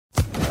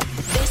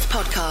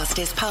podcast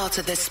is part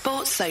of the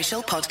Sports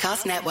Social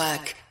Podcast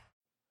Network.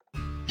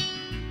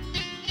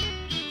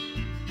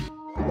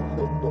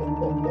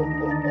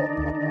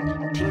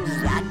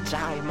 Tis that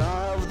time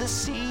of the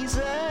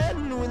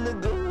season when the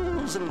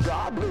ghouls and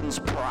goblins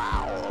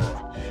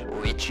prowl.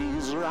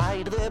 Witches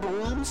ride their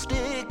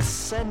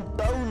broomsticks and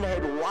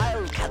bonehead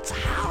wildcats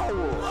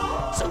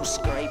howl. So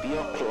scrape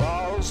your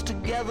claws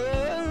together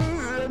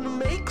and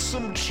make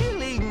some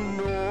chilling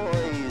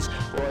noise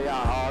for your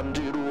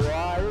haunted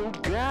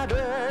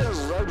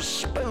wildcatters, those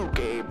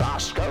spooky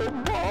Bosco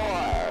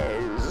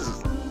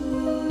boys.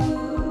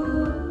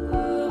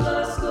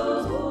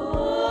 Bosco's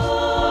boys.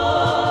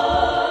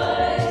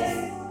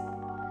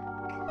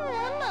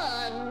 Come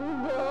on,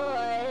 boys.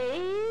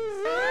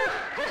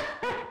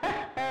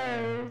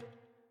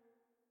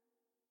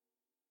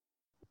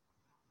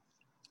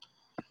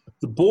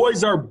 The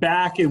boys are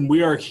back, and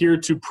we are here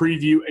to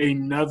preview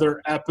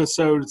another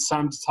episode. It's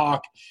time to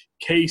talk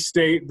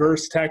K-State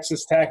versus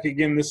Texas Tech.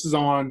 Again, this is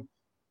on,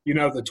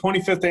 the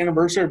 25th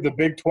anniversary of the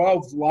Big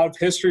 12. A lot of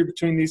history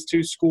between these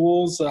two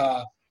schools.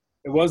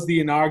 It was the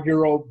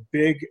inaugural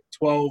Big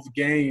 12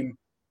 game.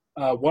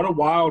 What a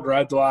wild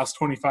ride the last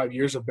 25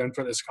 years have been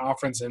for this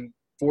conference and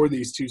for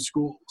these two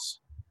schools.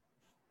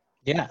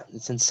 Yeah,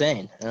 it's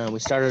insane. We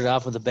started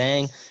off with a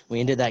bang. We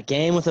ended that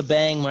game with a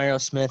bang. Mario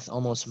Smith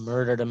almost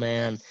murdered a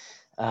man.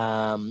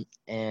 And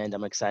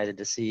I'm excited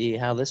to see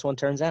how this one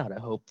turns out. I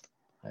hope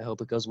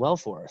it goes well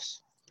for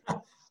us.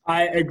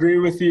 I agree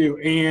with you.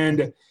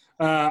 And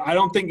I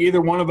don't think either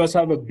one of us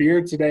have a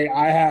beer today.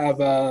 I have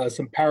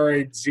some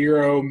Powerade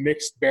Zero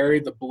mixed berry,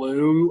 the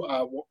blue,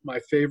 my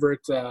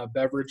favorite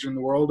beverage in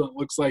the world. It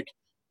looks like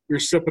you're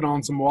sipping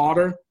on some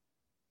water.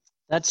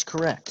 That's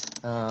correct.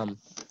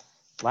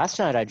 Last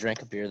night I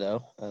drank a beer,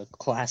 though, a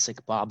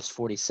classic Bob's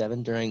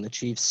 47 during the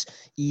Chiefs'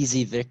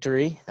 easy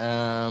victory.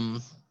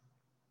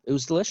 It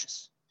was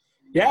delicious.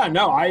 Yeah,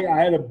 no, I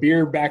had a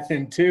beer back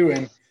then too,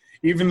 and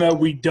even though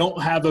we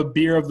don't have a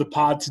beer of the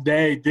pod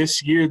today,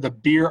 this year the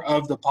beer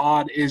of the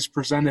pod is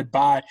presented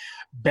by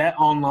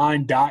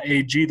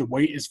betonline.ag. The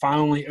wait is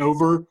finally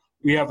over.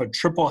 We have a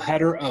triple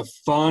header of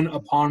fun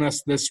upon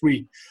us this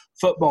week.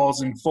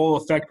 Football's in full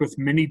effect with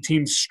many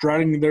teams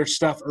strutting their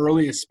stuff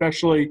early,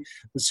 especially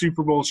the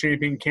Super Bowl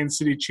champion Kansas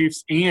City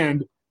Chiefs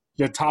and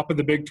the top of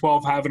the Big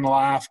 12 having a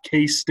laugh,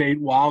 K-State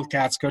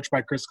Wildcats coached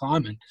by Chris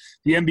Klieman.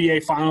 The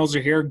NBA Finals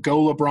are here.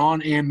 Go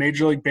LeBron, and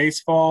Major League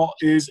Baseball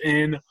is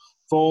in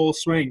full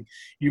swing.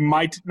 You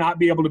might not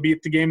be able to be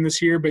at the game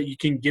this year, but you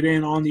can get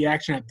in on the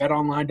action at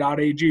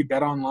betonline.ag.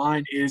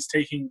 BetOnline is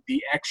taking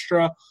the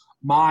extra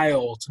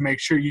mile to make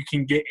sure you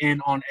can get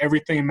in on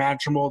everything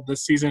imaginable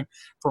this season,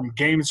 from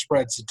game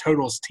spreads to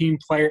totals, team,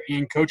 player,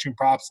 and coaching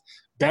props.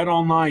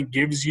 BetOnline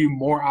gives you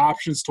more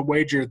options to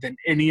wager than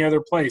any other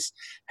place.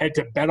 Head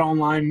to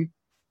BetOnline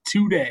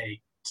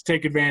today to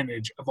take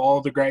advantage of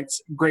all the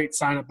great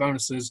sign-up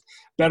bonuses.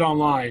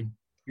 BetOnline,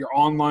 your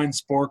online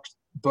sports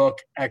book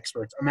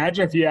experts.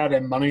 Imagine if you had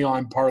a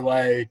moneyline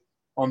parlay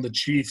on the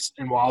Chiefs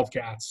and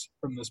Wildcats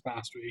from this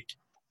past week.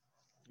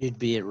 You'd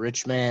be a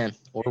rich man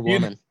or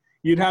woman.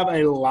 You'd have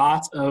a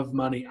lot of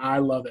money. I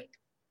love it.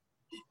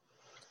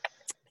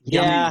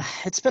 Yeah, Yummy.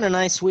 It's been a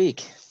nice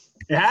week.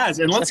 It has.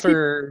 And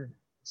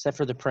Except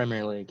for the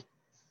Premier League.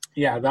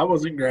 Yeah, that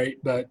wasn't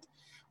great, but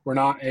we're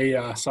not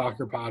a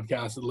soccer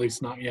podcast, at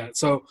least not yet.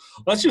 So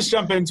let's just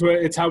jump into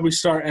it. It's how we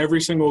start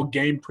every single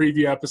game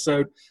preview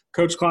episode.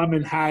 Coach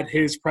Klieman had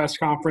his press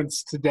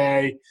conference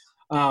today.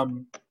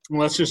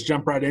 Let's just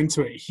jump right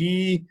into it.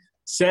 He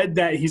said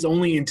that he's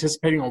only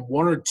anticipating on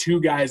one or two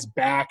guys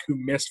back who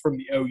missed from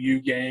the OU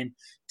game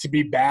to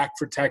be back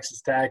for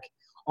Texas Tech.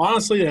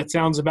 Honestly, that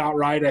sounds about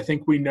right. I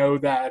think we know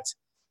that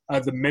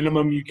the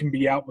minimum you can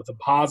be out with a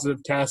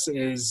positive test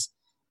is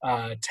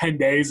 10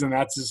 days, and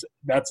that's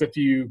if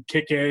you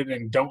kick it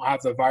and don't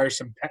have the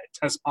virus and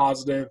test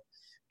positive,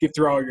 get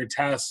through all your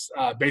tests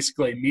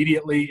basically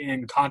immediately.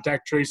 In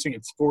contact tracing,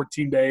 it's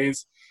 14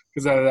 days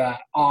because of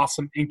that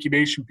awesome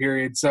incubation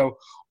period. So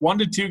 1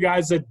 to 2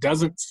 guys, that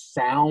doesn't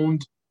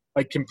sound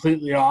like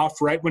completely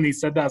off. Right when he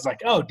said that, I was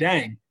like, oh,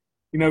 dang.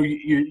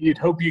 You'd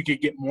hope you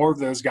could get more of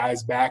those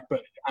guys back, but,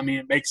 I mean,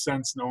 it makes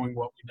sense knowing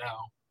what we know.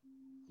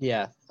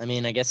 Yeah, I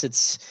mean, I guess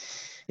it's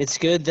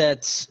good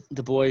that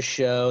the boys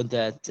showed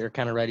that they're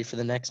kind of ready for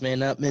the next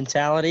man up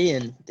mentality,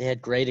 and they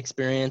had great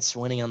experience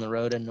winning on the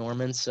road at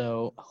Norman.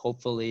 So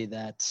hopefully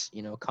that,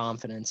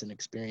 confidence and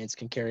experience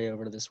can carry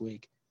over to this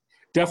week.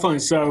 Definitely.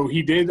 So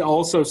he did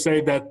also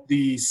say that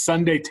the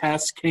Sunday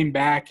test came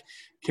back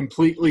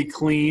completely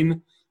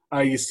clean.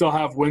 You still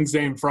have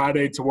Wednesday and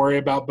Friday to worry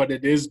about, but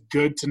it is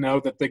good to know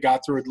that they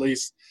got through at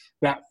least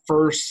that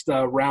first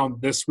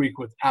round this week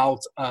without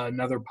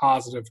another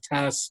positive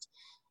test.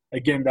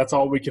 Again, that's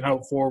all we can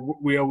hope for.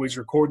 We always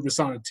record this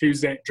on a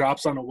Tuesday. It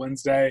drops on a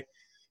Wednesday.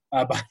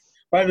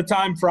 By the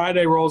time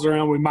Friday rolls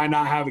around, we might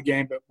not have a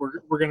game, but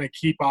we're going to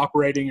keep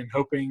operating and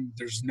hoping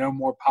there's no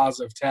more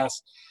positive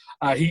tests.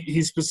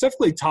 He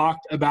specifically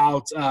talked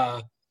about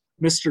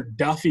Mr.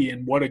 Duffy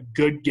and what a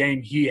good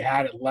game he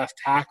had at left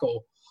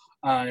tackle.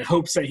 in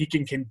hopes that he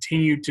can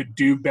continue to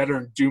do better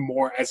and do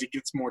more as he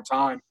gets more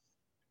time.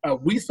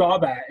 We saw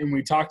that, and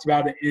we talked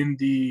about it in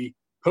the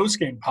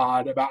post-game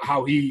pod about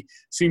how he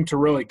seemed to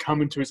really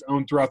come into his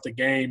own throughout the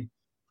game.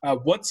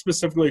 What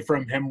specifically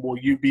from him will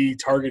you be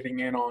targeting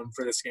in on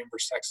for this game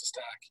versus Texas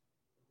Tech?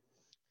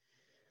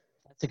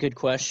 That's a good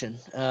question.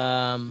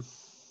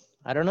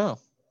 I don't know.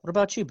 What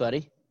about you,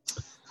 buddy?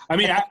 I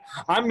mean,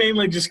 I'm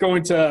mainly just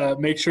going to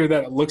make sure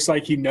that it looks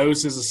like he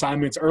knows his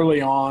assignments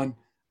early on.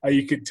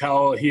 You could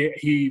tell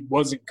he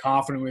wasn't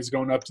confident when he was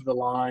going up to the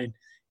line.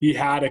 He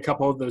had a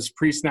couple of those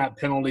pre-snap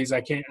penalties.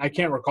 I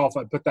can't recall if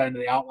I put that into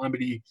the outline,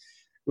 but he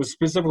was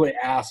specifically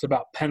asked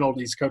about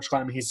penalties, Coach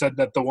Klieman. He said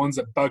that the ones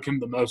that bug him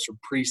the most are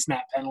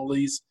pre-snap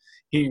penalties.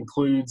 He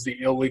includes the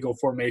illegal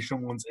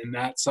formation ones in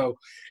that. So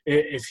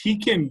if he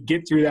can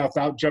get through that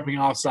without jumping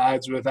off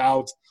sides,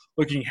 without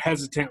looking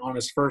hesitant on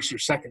his first or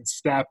second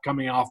step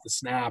coming off the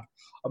snap,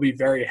 I'll be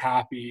very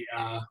happy,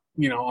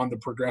 on the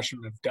progression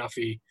of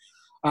Duffy.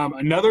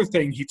 Another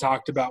thing he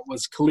talked about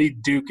was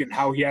Khalid Duke and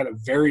how he had a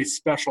very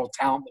special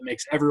talent that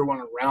makes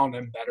everyone around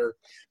him better.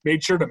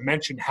 Made sure to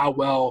mention how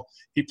well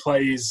he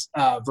plays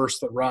versus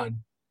the run.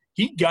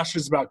 He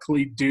gushes about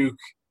Khalid Duke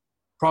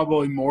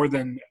probably more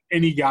than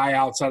any guy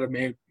outside of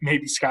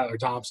maybe Skylar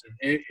Thompson.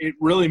 It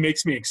really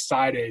makes me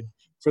excited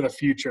for the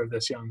future of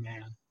this young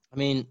man. I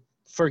mean,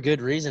 for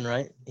good reason,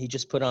 right? He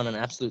just put on an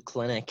absolute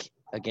clinic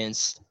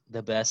against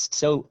the best,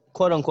 so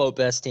quote unquote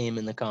best team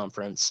in the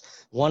conference,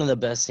 one of the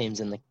best teams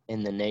in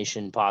the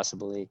nation,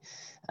 possibly.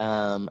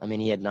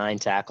 He had 9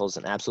 tackles,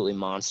 an absolutely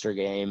monster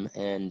game,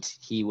 and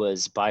he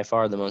was by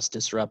far the most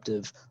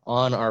disruptive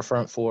on our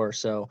front four.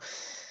 So,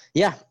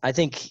 yeah, I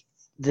think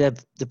the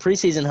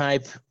preseason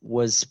hype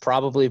was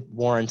probably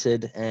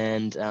warranted,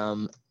 and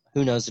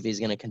who knows if he's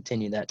going to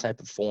continue that type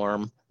of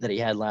form that he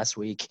had last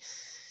week.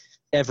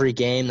 Every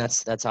game,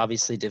 that's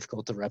obviously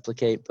difficult to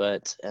replicate,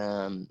 but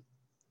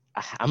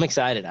I'm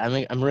excited.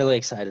 I'm really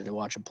excited to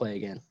watch him play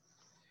again.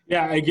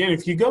 Yeah, again,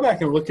 if you go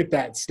back and look at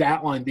that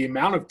stat line, the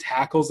amount of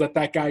tackles that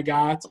guy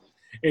got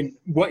and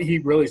what he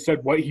really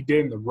said, what he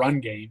did in the run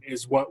game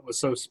is what was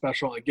so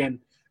special. Again,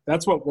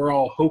 that's what we're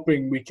all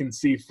hoping we can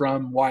see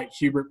from Wyatt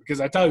Hubert, because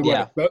I tell you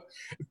what,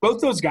 if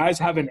both those guys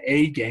have an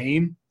A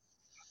game,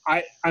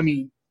 I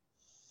mean,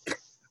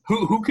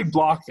 who could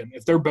block them?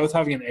 If they're both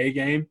having an A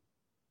game,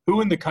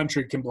 who in the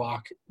country can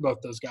block both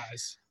those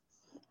guys?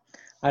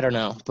 I don't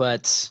know,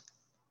 but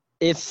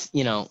if,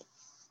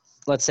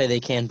 let's say they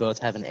can both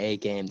have an A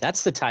game,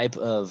 that's the type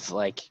of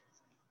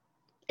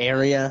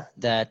area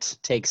that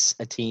takes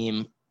a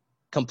team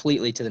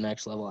completely to the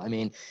next level. I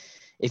mean,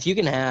 if you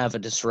can have a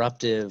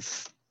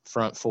disruptive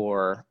front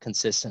four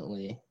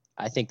consistently,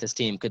 I think this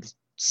team could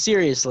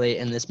seriously,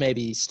 and this may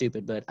be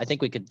stupid, but I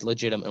think we could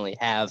legitimately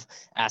have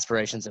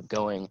aspirations of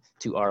going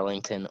to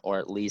Arlington or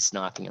at least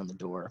knocking on the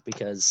door,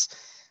 because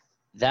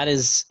that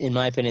is, in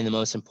my opinion, the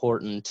most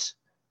important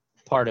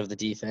part of the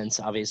defense.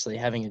 Obviously,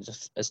 having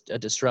a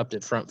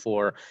disruptive front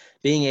four,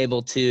 being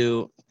able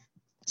to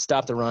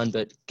stop the run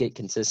but get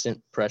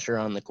consistent pressure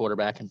on the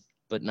quarterback,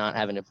 but not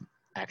having to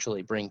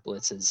actually bring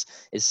blitzes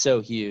is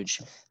so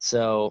huge.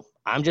 So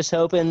I'm just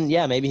hoping,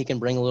 maybe he can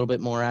bring a little bit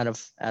more out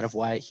of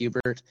Wyatt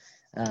Hubert.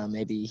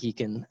 Maybe he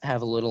can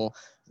have a little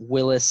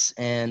Willis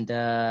and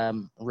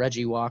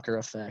Reggie Walker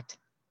effect.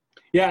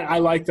 Yeah, I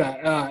like that.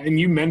 And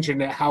you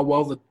mentioned it, how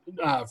well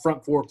the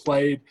front four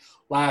played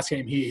last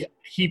game. He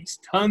heaped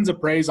tons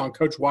of praise on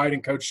Coach White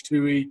and Coach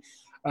Tui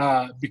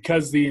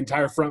because the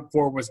entire front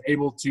four was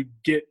able to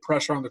get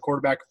pressure on the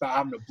quarterback without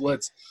having to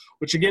blitz,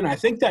 which, again, I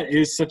think that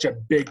is such a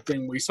big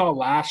thing. We saw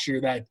last year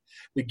that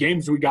the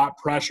games we got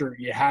pressure,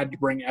 you had to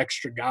bring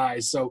extra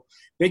guys. So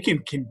they can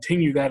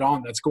continue that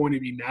on. That's going to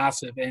be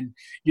massive. And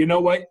you know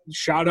what?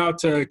 Shout out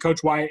to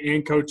Coach White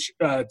and Coach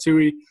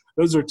Tui.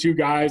 Those are two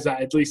guys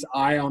that at least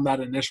I on that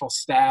initial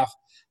staff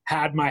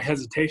had my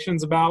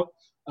hesitations about,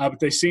 but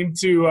they seem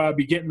to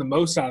be getting the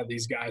most out of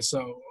these guys.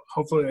 So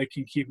hopefully they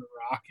can keep it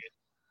rocking.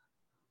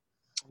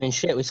 I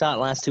mean, we saw it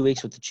last 2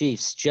 weeks with the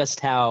Chiefs, just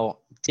how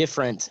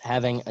different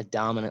having a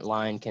dominant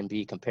line can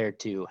be compared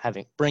to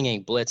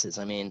bringing blitzes.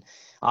 I mean,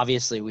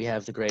 obviously we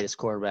have the greatest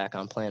quarterback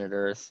on planet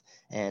Earth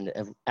and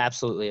an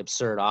absolutely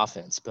absurd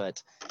offense,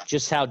 but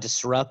just how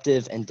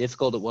disruptive and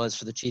difficult it was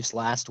for the Chiefs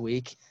last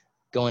week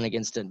going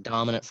against a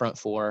dominant front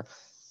four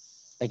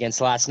against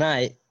last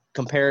night,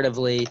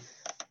 comparatively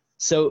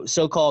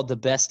so-called the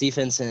best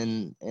defense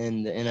in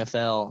the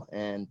NFL,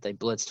 and they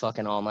blitzed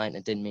fucking all night and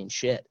it didn't mean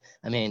shit.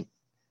 I mean,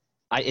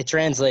 it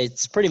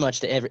translates pretty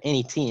much to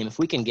any team. If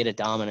we can get a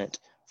dominant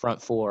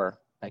front four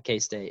at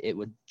K-State, it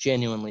would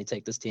genuinely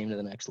take this team to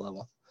the next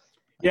level.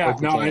 Yeah,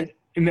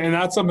 and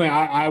that's something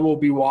I will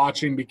be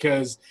watching,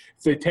 because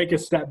if they take a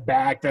step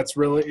back, that's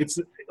really – it's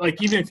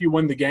like, even if you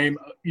win the game,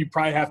 you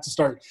probably have to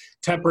start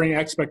tempering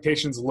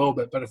expectations a little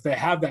bit. But if they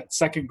have that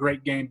second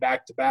great game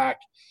back-to-back,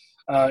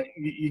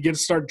 you get to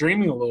start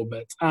dreaming a little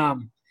bit.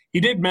 He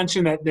did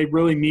mention that they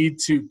really need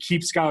to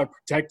keep Skylar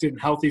protected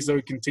and healthy so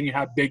he can continue to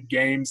have big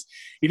games.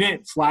 He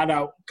didn't flat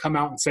out come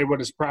out and say what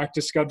his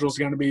practice schedule is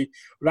going to be,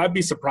 but I'd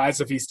be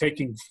surprised if he's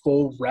taking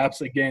full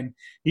reps. Again,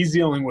 he's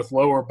dealing with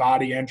lower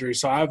body injury,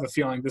 so I have a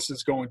feeling this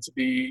is going to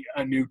be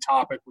a new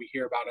topic we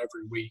hear about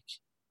every week.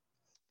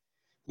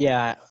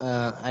 Yeah,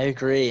 I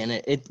agree, and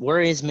it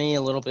worries me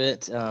a little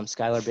bit,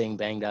 Skylar being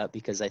banged up,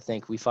 because I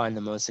think we find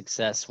the most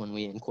success when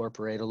we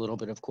incorporate a little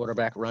bit of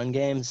quarterback run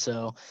game.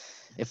 So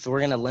if we're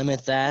going to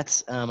limit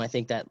that, I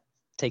think that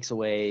takes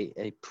away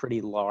a pretty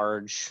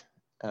large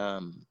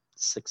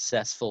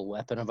successful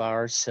weapon of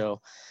ours. So,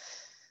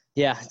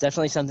 yeah,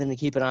 definitely something to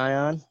keep an eye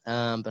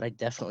on, but I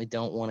definitely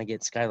don't want to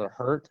get Skylar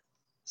hurt.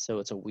 So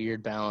it's a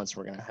weird balance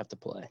we're going to have to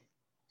play.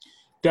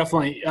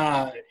 Definitely.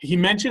 He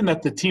mentioned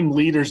that the team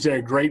leaders did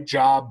a great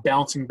job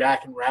bouncing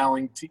back and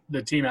rallying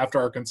the team after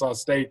Arkansas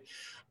State.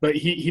 But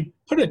he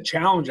put a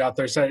challenge out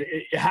there, said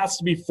it has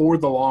to be for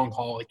the long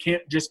haul. It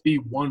can't just be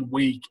 1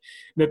 week,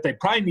 that they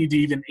probably need to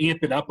even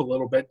amp it up a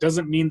little bit.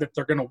 Doesn't mean that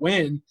they're going to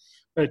win,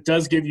 but it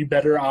does give you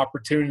better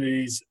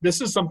opportunities. This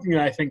is something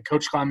that I think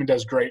Coach Kleiman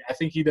does great. I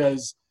think he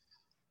does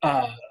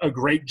a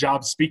great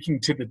job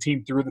speaking to the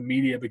team through the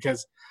media,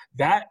 because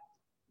that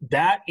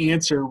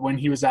answer when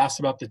he was asked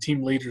about the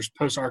team leaders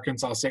post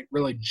Arkansas State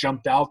really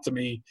jumped out to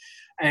me.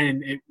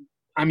 And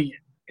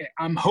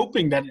I'm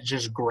hoping that it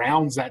just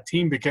grounds that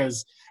team,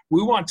 because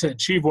we want to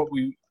achieve what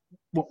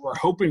we're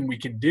hoping we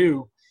can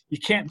do. You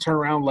can't turn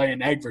around and lay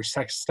an egg for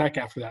Texas Tech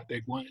after that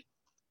big win.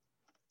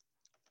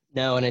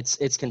 No, and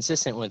it's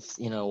consistent with,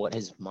 what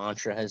his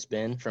mantra has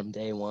been from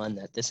day one,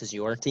 that this is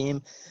your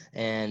team.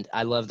 And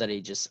I love that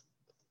he just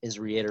is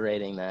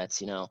reiterating that,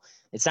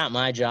 it's not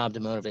my job to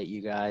motivate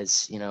you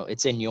guys.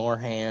 It's in your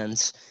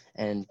hands,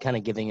 and kind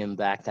of giving him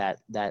back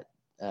that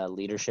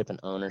leadership and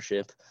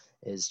ownership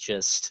is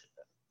just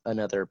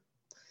another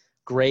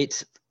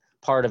great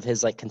part of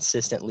his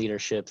consistent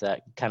leadership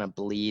that kind of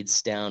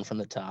bleeds down from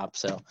the top.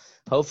 So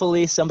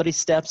hopefully somebody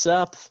steps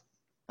up.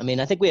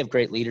 I think we have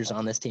great leaders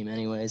on this team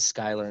anyways.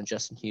 Skylar and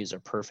Justin Hughes are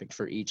perfect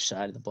for each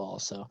side of the ball.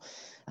 So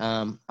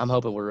I'm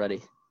hoping we're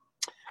ready.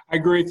 I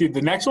agree with you.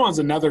 The next one is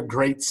another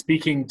great,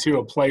 speaking to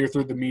a player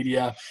through the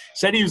media.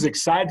 Said he was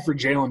excited for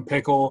Jalen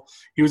Pickle.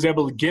 He was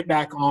able to get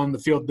back on the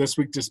field this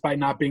week despite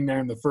not being there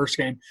in the first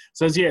game.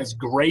 Says he has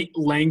great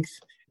length,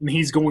 and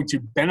he's going to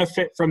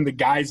benefit from the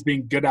guys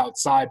being good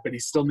outside, but he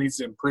still needs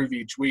to improve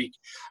each week.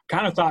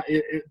 Kind of thought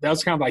that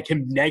was kind of like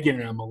him negging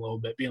him a little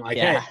bit, being like,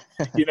 yeah.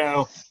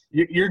 Hey,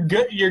 you're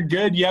good. You're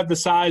good. You have the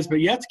size, but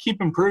you have to keep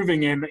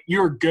improving, and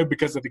you're good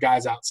because of the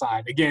guys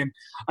outside. Again,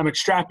 I'm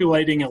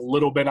extrapolating a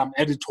little bit. I'm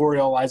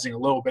editorializing a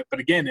little bit,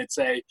 but again, it's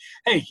hey,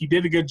 he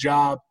did a good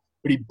job,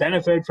 but he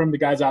benefited from the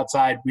guys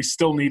outside. We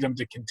still need him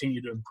to continue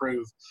to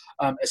improve,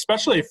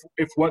 especially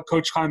if what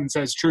Coach Kleiman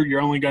says is true. You're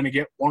only going to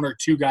get 1 or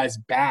 2 guys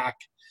back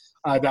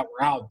that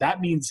were out.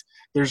 That means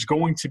there's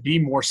going to be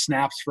more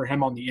snaps for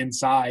him on the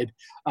inside.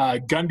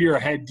 Gun to your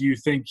head, do you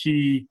think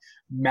he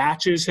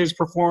matches his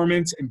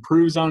performance,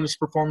 improves on his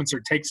performance, or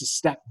takes a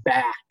step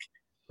back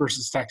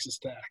versus Texas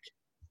Tech?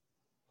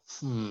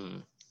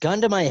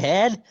 Gun to my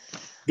head?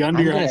 Gun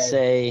to your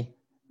head.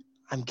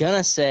 I'm going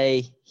to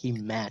say he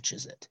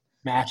matches it.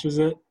 Matches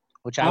it?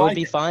 Which I would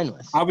be fine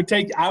with. I would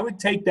take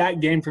that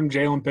game from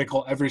Jalen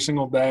Pickle every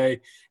single day,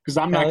 because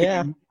I'm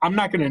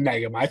not going to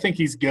neg him. I think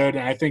he's good,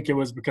 and I think it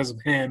was because of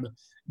him,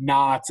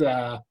 not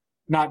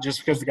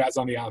just because the guy's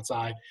on the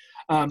outside.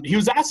 He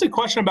was asked a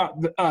question about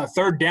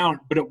third down,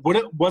 but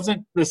it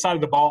wasn't the side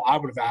of the ball I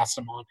would have asked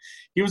him on.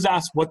 He was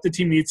asked what the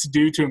team needs to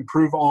do to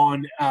improve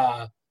on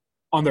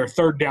their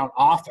third down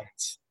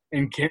offense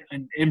and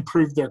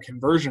improve their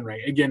conversion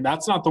rate. Again,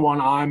 that's not the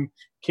one I'm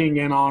keying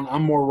in on.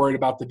 I'm more worried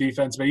about the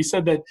defense. But he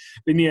said that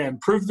they need to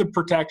improve the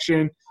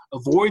protection,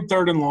 avoid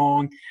third and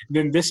long.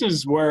 Then this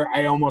is where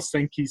I almost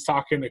think he's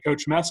talking to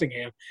Coach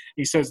Messingham.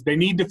 He says they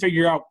need to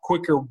figure out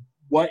quicker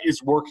what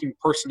is working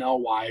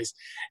personnel-wise,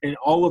 and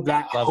all of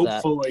that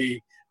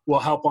hopefully will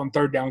help on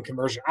third down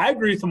conversion. I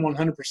agree with him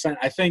 100%.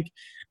 I think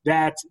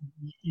that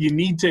you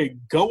need to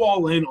go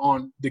all in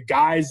on the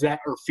guys that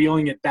are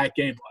feeling it that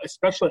game,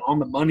 especially on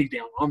the money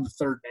down, on the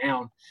third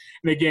down.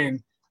 And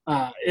again,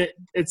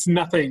 it's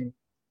nothing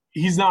 –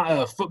 he's not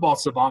a football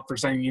savant for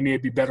saying you need to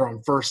be better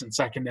on first and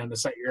second down to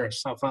set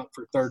yourself up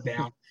for third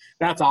down.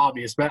 That's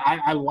obvious. But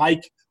I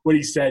like what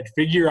he said,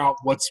 figure out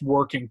what's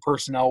working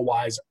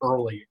personnel-wise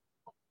early.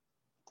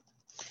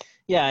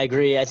 Yeah, I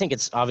agree. I think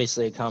it's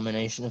obviously a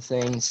combination of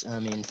things.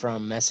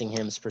 From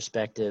Messingham's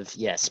perspective,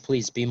 yes,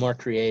 please be more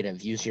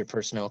creative, use your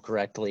personnel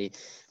correctly,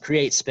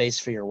 create space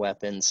for your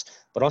weapons.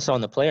 But also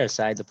on the player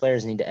side, the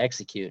players need to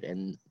execute,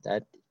 and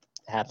that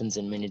happens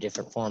in many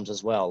different forms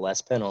as well. Less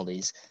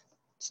penalties,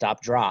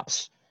 stop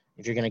drops.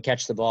 If you're going to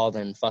catch the ball,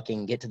 then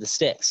fucking get to the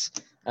sticks.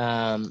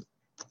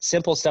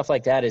 Simple stuff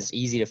like that is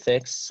easy to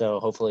fix, so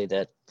hopefully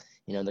that,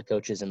 the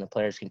coaches and the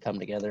players can come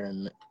together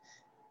and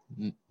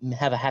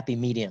have a happy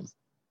medium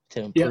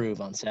to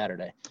improve on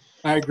Saturday.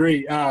 I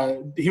agree.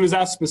 He was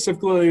asked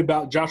specifically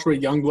about Joshua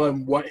Youngblood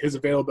and what his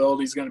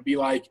availability is going to be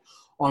like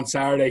on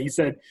Saturday. He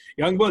said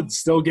Youngblood's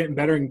still getting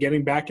better and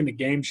getting back into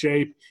game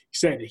shape. He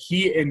said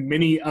he and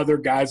many other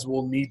guys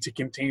will need to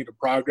continue to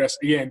progress.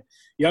 Again,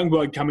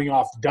 Youngblood coming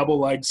off double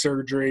leg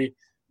surgery,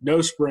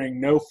 no spring,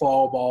 no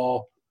fall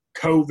ball,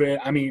 COVID.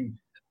 I mean,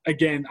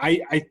 again,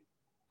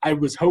 I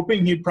was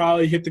hoping he'd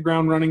probably hit the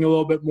ground running a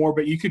little bit more,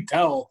 but you could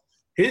tell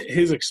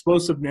his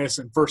explosiveness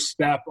and first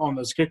step on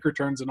those kick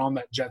returns and on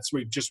that jet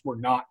sweep just were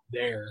not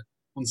there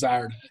on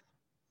Saturday.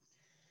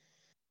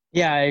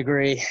 Yeah, I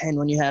agree. And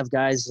when you have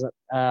guys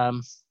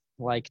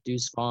like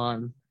Deuce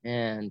Vaughn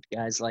and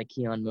guys like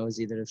Keon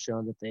Mosey that have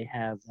shown that they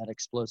have that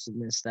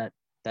explosiveness,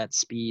 that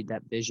speed,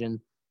 that vision,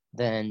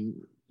 then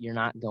you're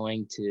not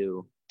going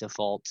to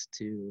default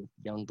to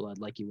Youngblood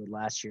like you would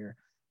last year.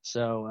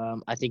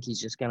 So I think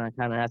he's just going to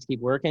kind of have to keep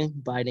working,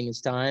 biding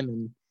his time.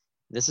 And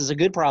this is a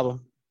good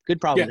problem.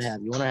 Good problem to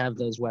have. You want to have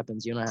those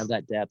weapons. You want to have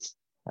that depth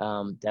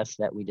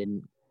that we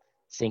didn't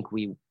think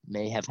we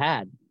may have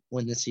had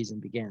when this season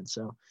began.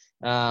 So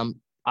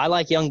I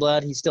like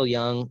Youngblood. He's still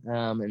young,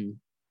 and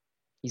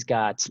he's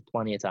got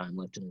plenty of time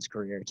left in his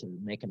career to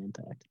make an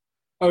impact.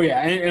 Oh,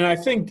 yeah, and I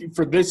think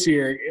for this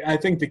year, I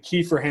think the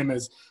key for him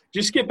is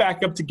just get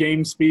back up to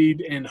game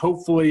speed, and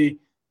hopefully,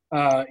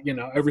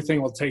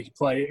 everything will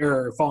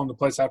fall into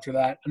place after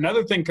that.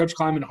 Another thing Coach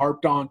Kleiman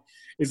harped on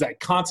is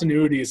that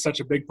continuity is such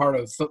a big part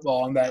of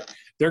football, and that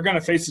they're going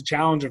to face the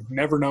challenge of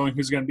never knowing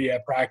who's going to be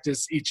at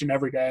practice each and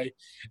every day.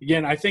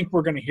 Again, I think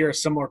we're going to hear a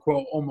similar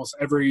quote almost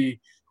every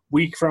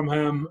week from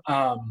him.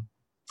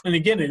 And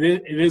again,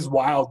 it is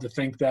wild to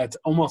think that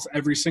almost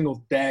every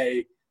single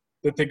day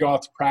that they go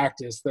out to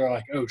practice, they're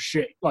like, oh,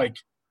 shit, like,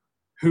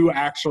 who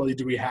actually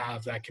do we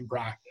have that can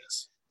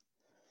practice?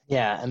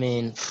 Yeah, I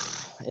mean,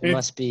 it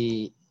must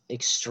be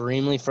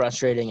extremely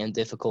frustrating and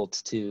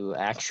difficult to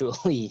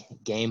actually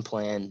game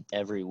plan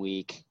every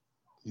week,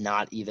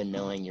 not even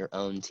knowing your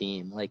own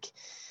team. Like,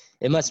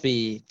 it must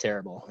be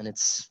terrible. And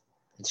it's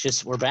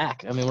just, we're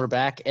back. I mean, we're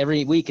back.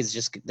 Every week is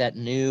just that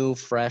new,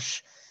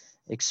 fresh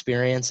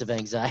experience of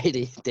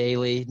anxiety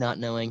daily, not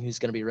knowing who's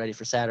going to be ready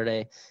for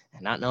Saturday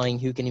and not knowing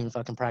who can even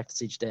fucking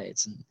practice each day.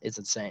 It's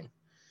insane.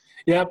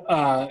 Yep.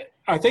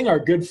 I think our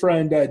good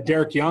friend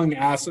Derek Young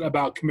asked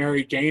about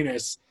Kamari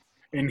Gaines,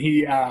 and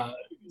he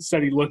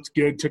said he looked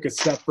good, took a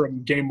step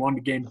from game 1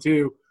 to game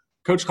 2.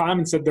 Coach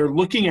Kleiman said they're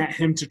looking at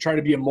him to try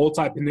to be a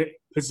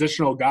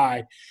multi-positional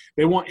guy.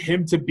 They want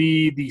him to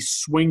be the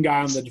swing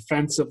guy on the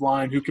defensive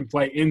line who can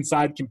play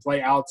inside, can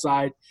play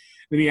outside.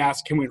 Then he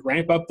asked, can we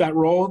ramp up that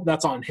role?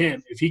 That's on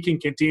him. If he can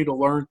continue to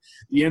learn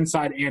the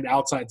inside and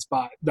outside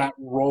spot, that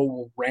role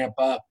will ramp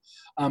up.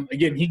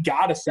 Again, he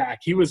got a sack.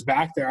 He was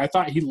back there. I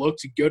thought he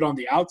looked good on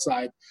the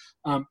outside.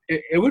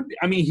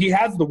 He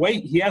has the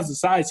weight. He has the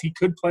size. He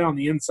could play on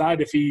the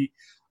inside if he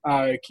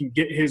can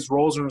get his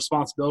roles and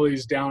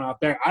responsibilities down out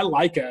there. I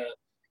like a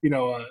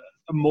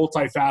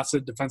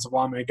multifaceted defensive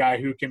lineman, a guy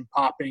who can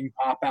pop in,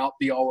 pop out,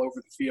 be all over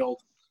the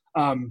field.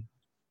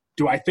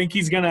 Do I think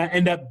he's going to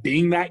end up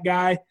being that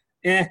guy?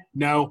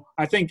 No.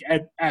 I think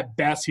at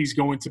best he's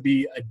going to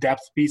be a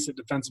depth piece at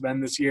defensive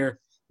end this year.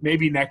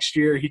 Maybe next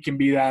year he can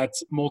be that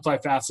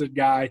multifaceted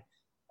guy.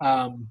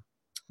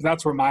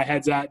 That's where my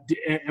head's at.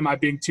 Am I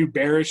being too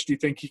bearish? Do you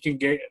think he can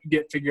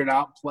get figured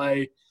out and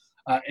play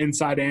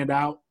inside and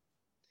out?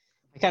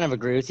 I kind of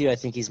agree with you. I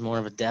think he's more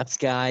of a depth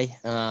guy,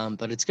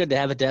 but it's good to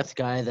have a depth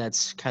guy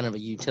that's kind of a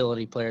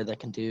utility player that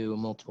can do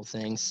multiple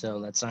things, so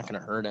that's not going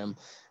to hurt him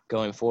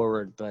going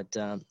forward. But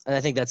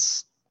I think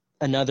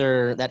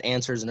that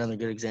answers another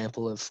good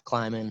example of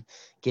Kleiman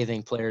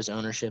giving players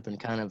ownership and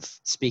kind of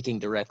speaking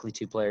directly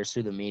to players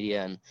through the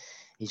media, and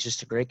he's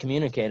just a great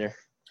communicator.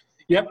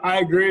 Yep, I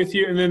agree with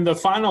you. And then the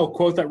final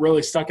quote that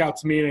really stuck out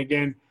to me, and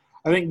again,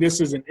 I think this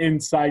is an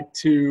insight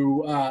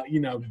to,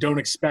 don't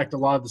expect a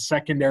lot of the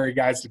secondary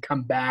guys to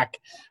come back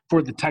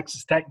for the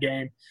Texas Tech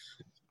game.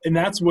 And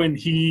that's when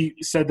he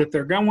said that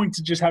they're going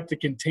to just have to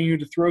continue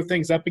to throw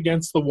things up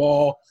against the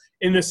wall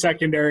in the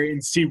secondary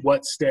and see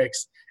what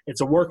sticks.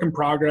 It's a work in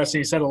progress. And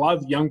he said a lot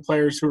of the young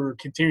players who are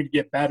continuing to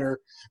get better,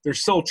 they're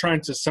still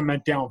trying to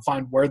cement down and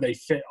find where they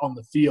fit on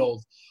the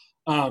field.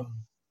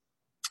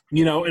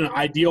 In an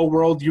ideal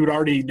world, you would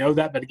already know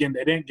that. But, again,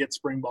 they didn't get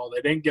spring ball.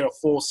 They didn't get a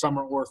full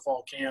summer or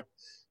fall camp.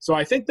 So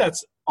I think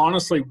that's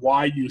honestly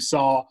why you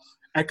saw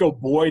Echo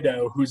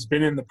Boydo, who's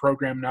been in the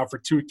program now for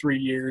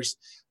 2-3 years,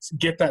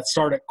 get that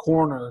start at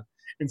corner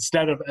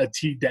instead of a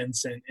T.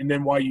 Denson. And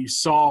then why you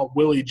saw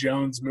Willie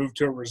Jones move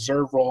to a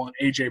reserve role and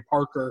A.J.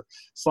 Parker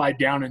slide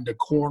down into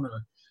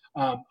corner.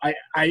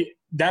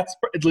 That's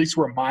at least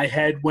where my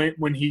head went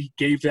when he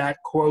gave that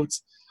quote.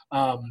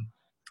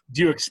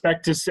 Do you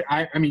expect to see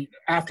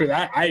 – after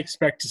that, I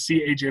expect to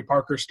see A.J.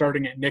 Parker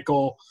starting at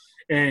nickel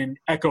and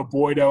Echo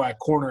Boydo at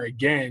corner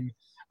again.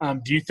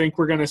 Do you think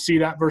we're going to see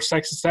that versus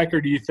Texas Tech, or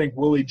do you think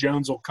Willie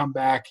Jones will come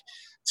back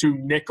to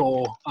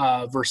nickel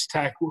versus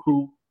Tech,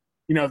 who,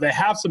 they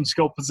have some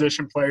skill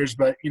position players,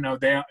 but,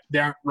 they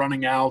aren't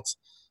running out,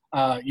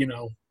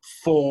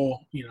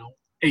 full,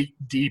 8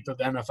 deep of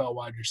NFL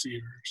wide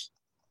receivers?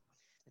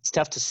 It's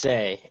tough to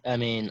say.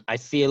 I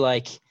feel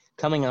like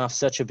coming off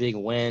such a big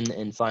win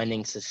and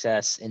finding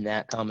success in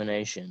that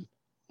combination,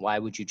 why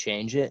would you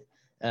change it?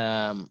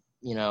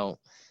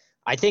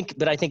 I think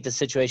the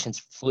situation's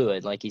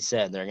fluid. Like you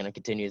said, they're going to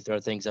continue to throw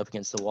things up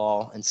against the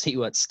wall and see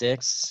what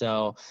sticks.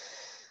 So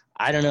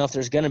I don't know if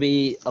there's going to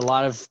be a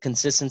lot of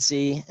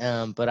consistency,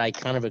 but I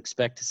kind of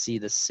expect to see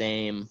the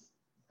same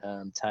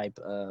type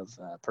of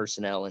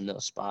personnel in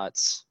those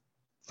spots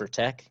for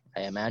Tech,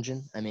 I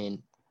imagine. I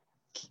mean,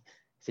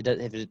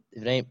 if it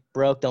ain't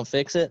broke, don't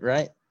fix it,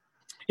 right?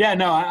 Yeah,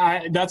 no,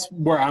 I that's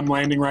where I'm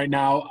landing right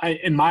now.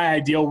 In my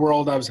ideal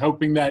world, I was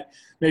hoping that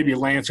maybe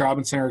Lance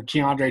Robinson or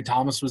Keandre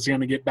Thomas was going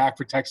to get back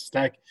for Texas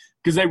Tech,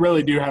 because they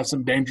really do have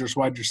some dangerous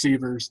wide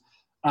receivers,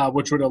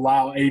 which would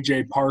allow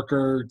A.J.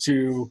 Parker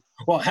to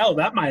 – well, hell,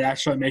 that might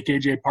actually make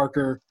A.J.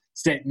 Parker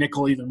stay at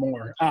nickel even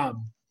more.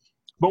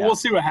 We'll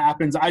see what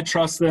happens. I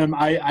trust them.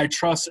 I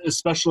trust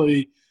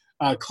especially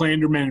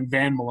Clanderman and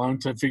Van Malone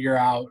to figure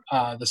out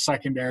the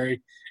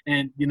secondary.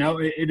 And,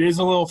 it is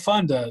a little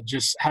fun to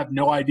just have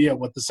no idea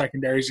what the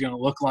secondary is going to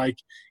look like.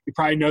 You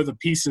probably know the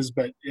pieces,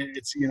 but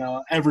it's,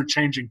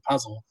 ever-changing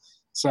puzzle.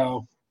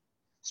 So,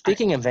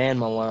 speaking of Van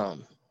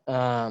Malone,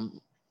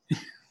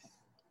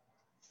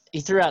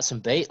 he threw out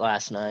some bait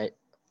last night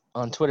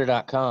on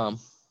Twitter.com.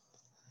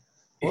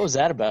 What was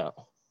that about?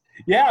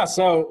 Yeah,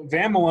 so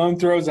Van Malone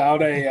throws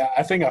out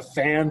I think a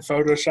fan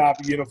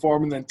Photoshop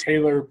uniform, and then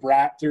Taylor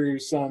Bratt threw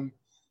some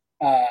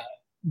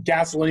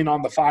gasoline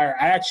on the fire.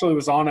 I actually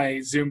was on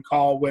a Zoom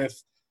call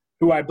with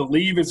who I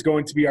believe is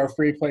going to be our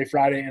Free Play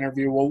Friday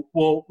interview.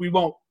 We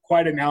won't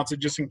quite announce it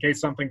just in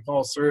case something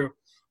falls through.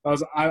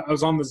 I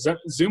was on the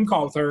Zoom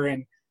call with her,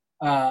 and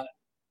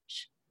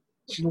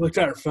she looked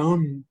at her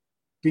phone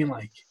being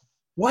like,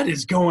 what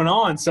is going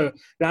on? So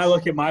now I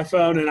look at my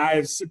phone, and I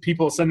have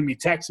people sending me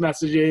text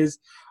messages.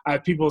 I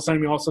have people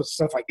sending me all sorts of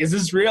stuff like, is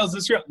this real? Is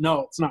this real?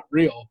 No, it's not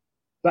real.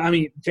 But, I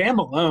mean, Van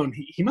Malone,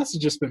 he must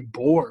have just been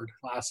bored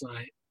last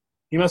night.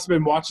 He must have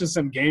been watching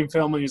some game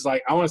film, and he's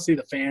like, I want to see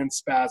the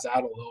fans spaz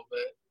out a little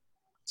bit.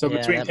 So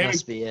that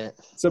must be it.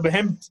 So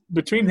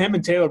between him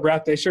and Taylor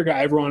Bratt, they sure got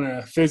everyone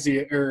a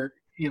fizzy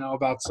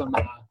about some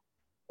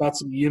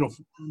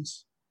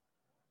uniforms.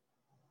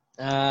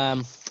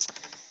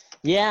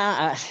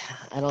 Yeah,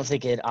 I don't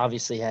think it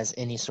obviously has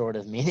any sort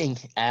of meaning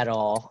at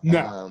all.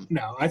 No,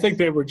 I think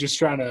they were just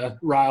trying to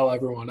rile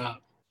everyone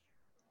up.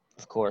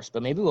 Of course,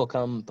 but maybe we'll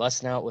come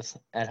busting out with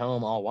at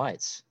home all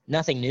whites.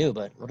 Nothing new,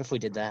 but what if we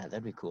did that?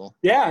 That'd be cool.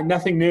 Yeah,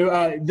 nothing new.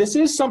 This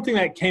is something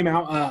that came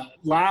out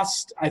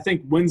last, I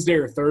think, Wednesday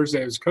or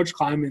Thursday. It was Coach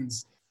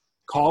Kleiman's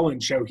call-in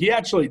show. He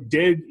actually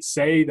did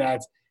say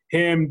that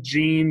him,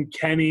 Gene,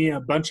 Kenny, a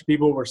bunch of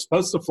people were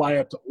supposed to fly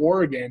up to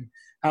Oregon,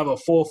 have a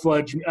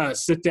full-fledged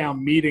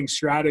sit-down meeting,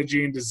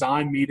 strategy and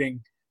design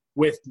meeting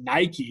with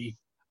Nike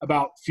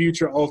about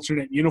future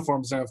alternate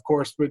uniforms. And, of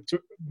course,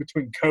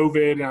 between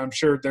COVID and I'm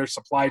sure their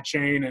supply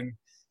chain and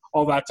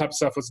all that type of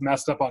stuff was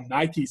messed up on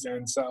Nike's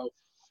end. So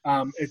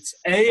it's,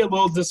 a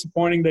little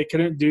disappointing they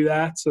couldn't do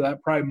that, so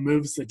that probably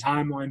moves the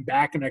timeline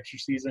back an extra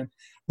season.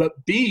 But,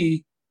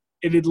 B,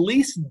 it at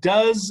least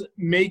does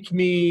make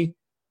me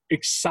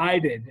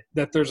excited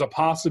that there's a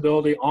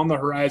possibility on the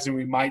horizon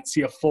we might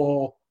see a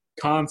full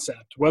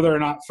concept. Whether or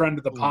not friend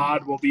of the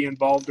pod will be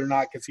involved or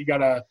not, because he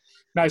got a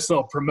nice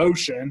little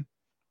promotion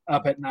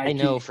up at Nike. I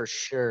know for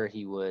sure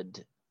he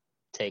would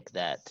take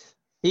that.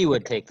 He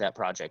would take that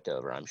project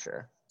over, I'm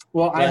sure.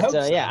 Well, I hope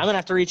so. Yeah, I'm going to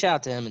have to reach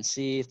out to him and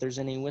see if there's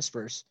any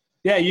whispers.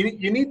 Yeah,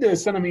 you need to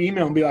send him an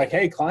email and be like,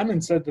 hey, Kleiman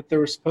said that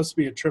there was supposed to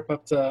be a trip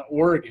up to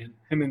Oregon,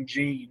 him and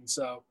Gene.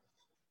 So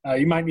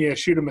you might need to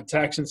shoot him a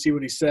text and see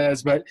what he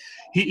says. But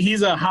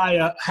he's a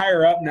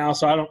higher up now,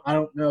 so I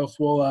don't know if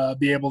we'll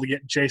be able to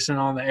get Jason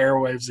on the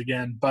airwaves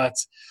again. But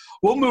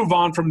we'll move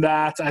on from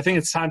that. I think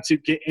it's time to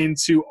get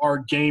into our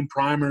game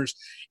primers.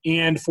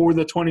 And for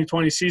the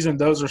 2020 season,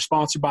 those are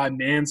sponsored by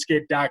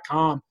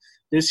Manscaped.com.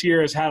 This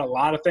year has had a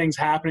lot of things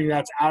happening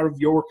that's out of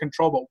your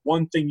control, but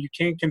one thing you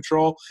can't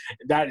control,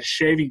 and that is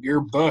shaving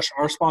your bush.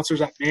 Our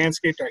sponsors at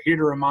Manscaped are here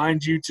to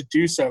remind you to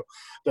do so.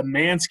 The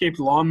Manscaped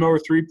Lawnmower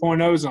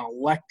 3.0 is an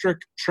electric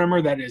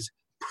trimmer that is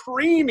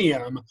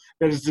premium,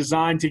 that is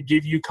designed to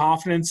give you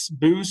confidence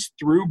boost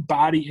through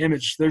body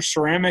image. Their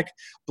ceramic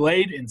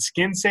blade and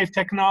skin-safe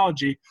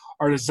technology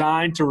are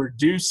designed to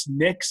reduce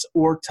nicks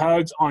or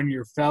tugs on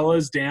your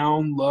fellas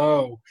down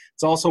low.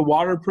 It's also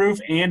waterproof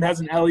and has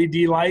an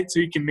LED light, so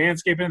you can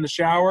manscape in the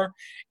shower,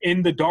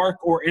 in the dark,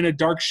 or in a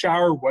dark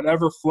shower,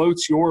 whatever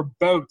floats your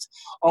boat.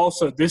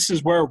 Also, this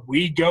is where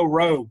we go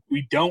rogue.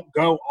 We don't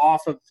go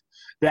off of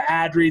the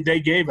ad read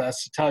they gave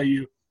us to tell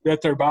you that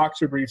their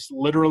boxer briefs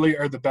literally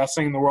are the best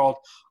thing in the world.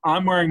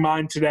 I'm wearing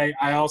mine today.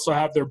 I also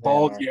have their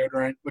ball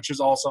deodorant, which is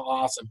also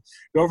awesome.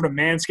 Go over to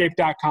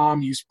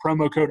manscaped.com, use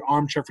promo code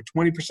ARMCHAIR for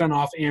 20%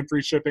 off and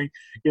free shipping.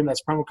 Again,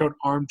 that's promo code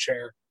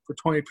ARMCHAIR for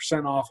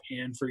 20% off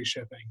and free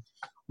shipping.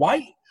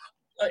 Why?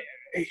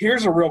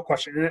 Here's a real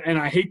question, and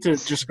I hate to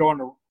just go on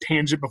a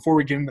tangent before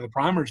we get into the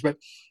primers, but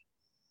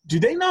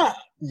do they not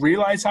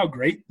realize how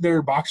great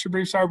their boxer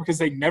briefs are because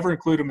they never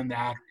include them in the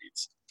ad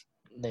reads?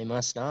 They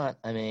must not.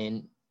 I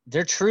mean,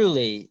 they're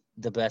truly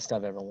the best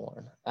I've ever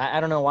worn. I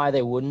don't know why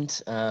they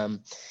wouldn't. I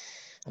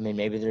mean,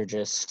 maybe they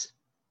just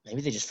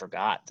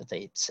forgot that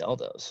they sell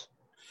those.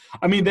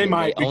 I mean, they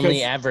might they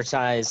only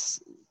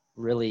advertise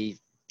really,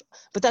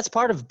 but that's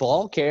part of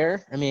ball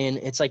care. I mean,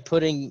 it's like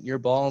putting your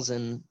balls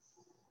and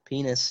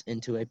penis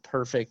into a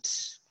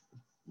perfect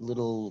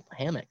little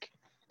hammock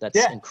that's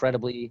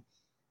incredibly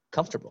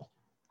comfortable.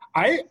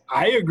 I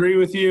agree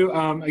with you.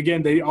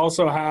 Again, they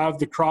also have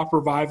the Crop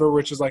Reviver,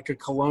 which is like a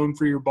cologne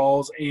for your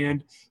balls,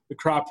 and the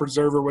Crop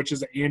Preserver, which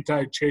is an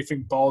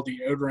anti-chafing ball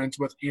deodorant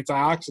with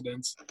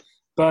antioxidants.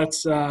 But,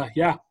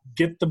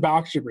 get the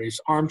boxer briefs.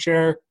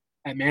 Armchair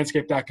at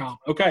manscaped.com.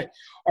 Okay,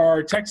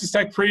 our Texas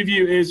Tech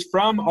preview is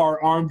from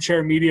our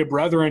Armchair Media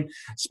brethren,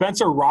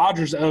 Spencer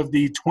Rogers of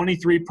the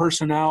 23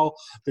 Personnel,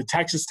 the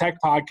Texas Tech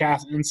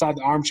podcast inside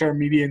the Armchair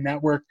Media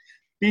Network.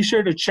 Be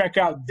sure to check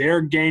out their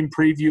game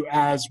preview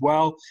as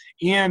well.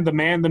 And the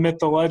man, the myth,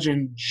 the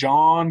legend,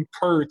 John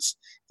Kurtz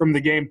from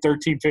the game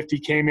 1350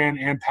 K-Man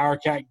and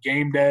PowerCat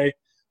Game Day.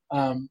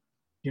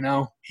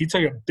 He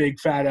took a big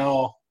fat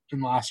L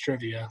in last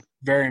trivia.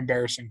 Very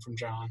embarrassing from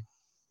John.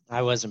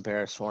 I was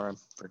embarrassed for him.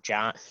 For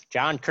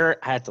John Kurt,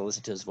 I had to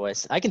listen to his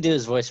voice. I can do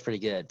his voice pretty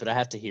good, but I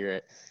have to hear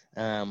it.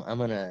 I'm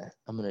gonna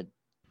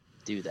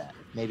do that.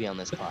 Maybe on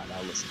this pod,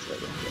 I'll listen to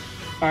it.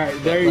 All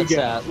right, there you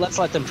go. Let's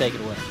let them take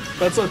it away.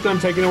 Let's let them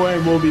take it away,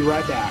 and we'll be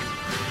right back.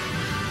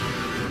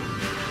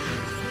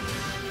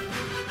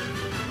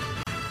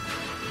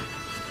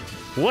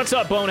 What's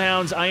up,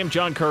 Bonehounds? I am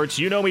John Kurtz.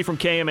 You know me from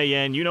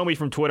KMAN. You know me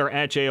from Twitter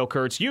at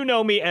JLKurtz. You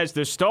know me as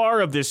the star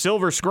of the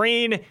silver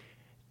screen.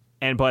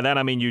 And by that,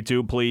 I mean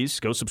YouTube. Please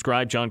go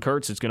subscribe. John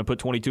Kurtz. It's going to put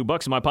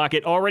 $22 in my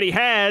pocket. Already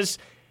has.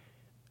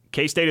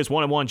 K-State is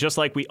 1-1, just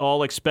like we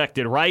all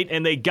expected, right?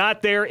 And they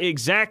got there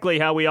exactly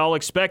how we all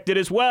expected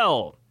as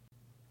well.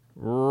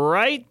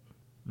 Right?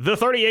 The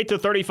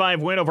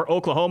 38-35 win over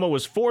Oklahoma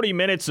was 40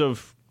 minutes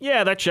of,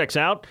 that checks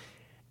out,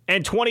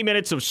 and 20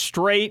 minutes of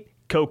straight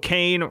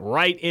cocaine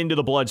right into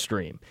the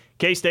bloodstream.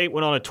 K-State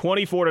went on a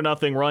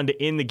 24-0 run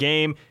to end the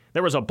game.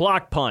 There was a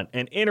block punt,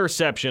 an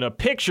interception, a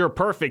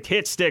picture-perfect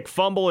hit stick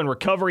fumble and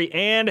recovery,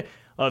 and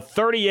a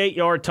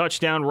 38-yard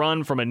touchdown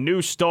run from a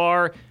new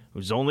star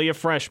who's only a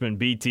freshman,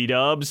 BT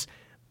Dubs.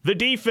 The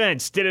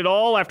defense did it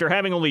all after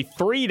having only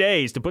 3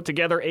 days to put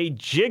together a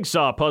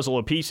jigsaw puzzle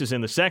of pieces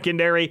in the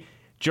secondary.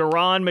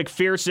 Jerron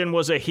McPherson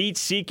was a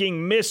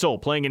heat-seeking missile,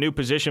 playing a new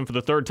position for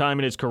the third time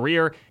in his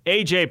career.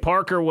 A.J.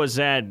 Parker was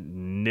at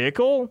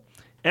nickel.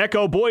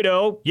 Echo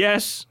Boydo,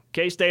 yes,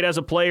 K-State has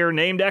a player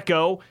named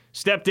Echo,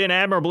 stepped in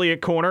admirably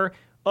at corner.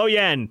 Oh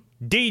yeah, and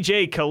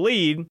DJ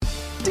Khalid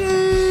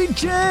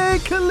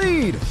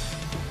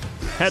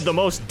had the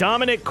most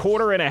dominant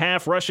quarter and a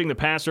half rushing the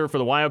passer for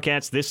the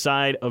Wildcats this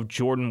side of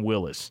Jordan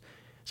Willis.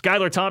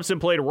 Skylar Thompson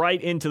played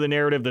right into the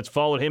narrative that's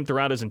followed him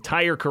throughout his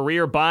entire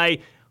career by,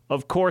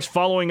 of course,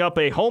 following up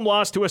a home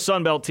loss to a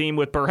Sunbelt team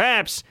with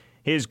perhaps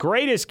his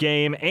greatest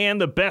game and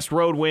the best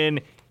road win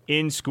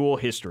in school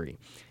history.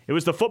 It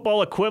was the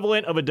football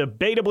equivalent of a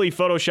debatably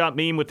Photoshopped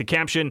meme with the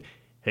caption,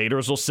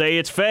 "Haters will say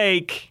it's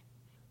fake."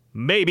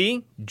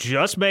 Maybe,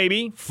 just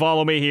maybe,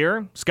 follow me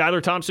here,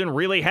 Skylar Thompson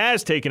really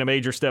has taken a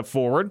major step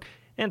forward,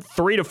 and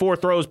 3 to 4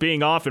 throws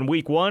being off in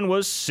week 1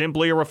 was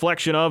simply a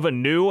reflection of a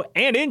new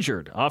and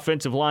injured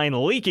offensive line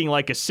leaking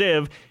like a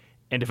sieve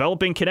and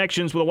developing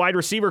connections with a wide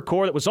receiver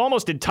core that was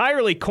almost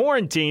entirely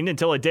quarantined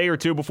until a day or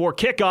two before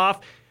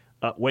kickoff.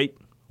 Wait,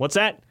 what's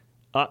that?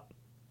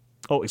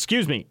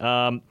 Excuse me.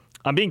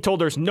 I'm being told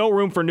there's no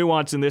room for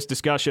nuance in this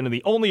discussion, and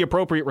the only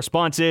appropriate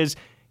response is,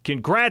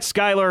 congrats,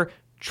 Skylar.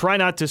 Try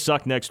not to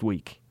suck next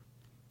week.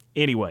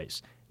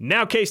 Anyways,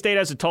 now K-State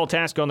has a tall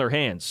task on their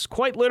hands,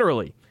 quite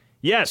literally.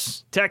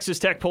 Yes, Texas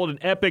Tech pulled an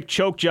epic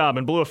choke job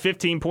and blew a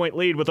 15-point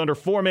lead with under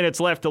 4 minutes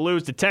left to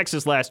lose to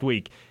Texas last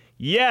week.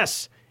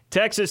 Yes,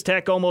 Texas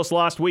Tech almost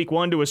lost week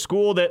 1 to a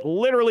school that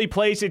literally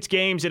plays its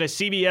games in a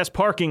CVS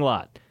parking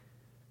lot.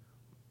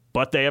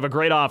 But they have a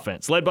great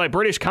offense, led by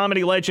British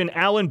comedy legend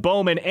Alan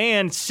Bowman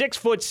and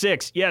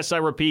 6'6", yes, I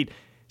repeat,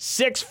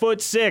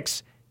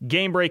 6'6",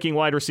 game-breaking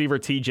wide receiver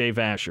TJ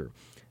Vasher.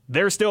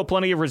 There's still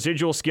plenty of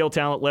residual skill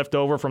talent left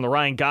over from the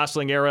Ryan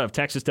Gosling era of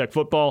Texas Tech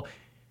football.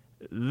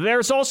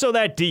 There's also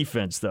that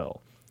defense,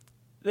 though.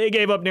 They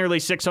gave up nearly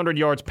 600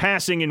 yards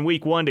passing in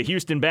week 1 to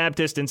Houston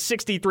Baptist and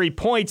 63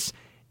 points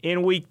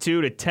in week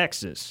 2 to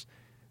Texas.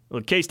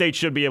 Well, K-State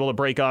should be able to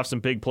break off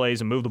some big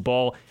plays and move the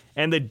ball,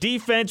 and the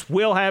defense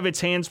will have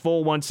its hands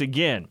full once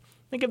again.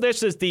 Think of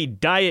this as the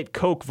Diet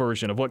Coke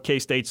version of what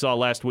K-State saw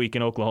last week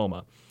in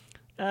Oklahoma.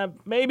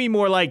 Maybe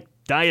more like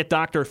Diet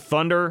Dr.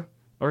 Thunder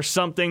or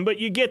something, but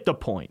you get the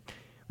point.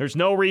 There's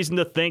no reason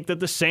to think that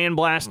the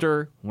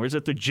Sandblaster, or is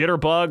it the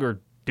Jitterbug,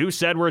 or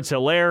Deuce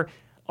Edwards-Hilaire,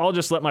 I'll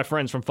just let my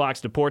friends from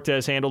Fox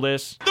Deportes handle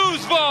this.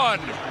 Deuce Vaughn!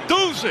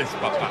 Deuces,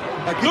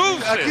 Papa!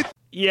 Deuces!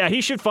 Yeah,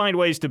 he should find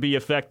ways to be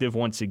effective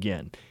once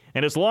again.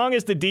 And as long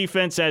as the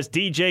defense has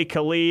DJ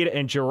Khalid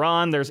and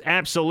Jerron, there's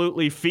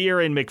absolutely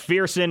fear in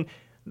McPherson,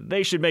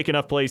 they should make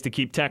enough plays to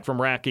keep Tech from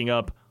racking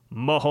up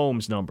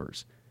Mahomes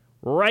numbers.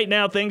 Right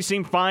now, things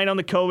seem fine on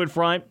the COVID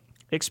front.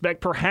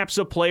 expect perhaps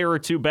a player or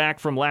two back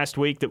from last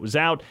week that was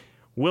out.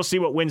 We'll see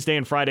what Wednesday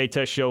and Friday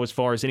tests show as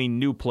far as any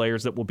new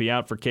players that will be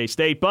out for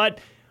K-State. But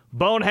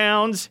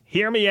Bonehounds,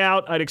 hear me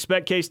out. I'd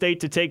expect K-State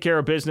to take care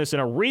of business in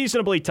a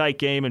reasonably tight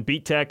game and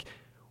beat Tech.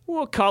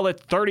 We'll call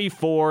it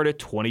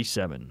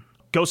 34-27.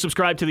 Go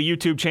subscribe to the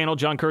YouTube channel,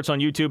 John Kurtz on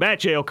YouTube, at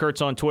JL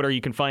Kurtz on Twitter.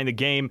 You can find the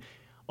game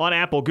on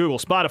Apple, Google,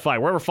 Spotify,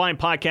 wherever fine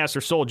podcasts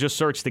are sold. Just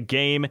search the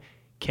game,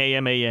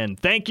 KMAN.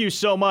 Thank you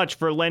so much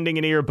for lending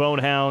an ear,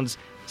 Bonehounds.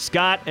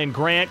 Scott and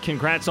Grant,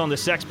 congrats on the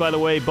sex, by the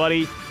way,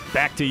 buddy.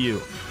 Back to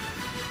you.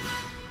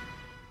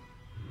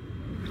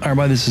 Hi,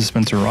 everybody. This is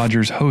Spencer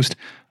Rogers, host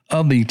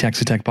of the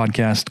Texas Tech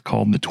podcast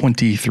called the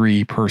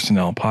 23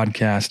 Personnel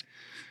Podcast.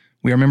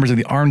 We are members of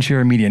the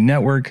Armchair Media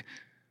Network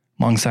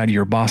alongside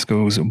your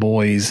Bosco's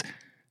boys,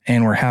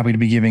 and we're happy to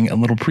be giving a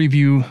little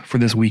preview for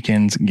this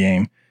weekend's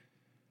game.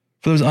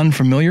 For those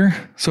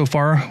unfamiliar so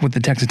far with the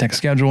Texas Tech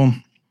schedule,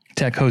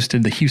 Tech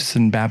hosted the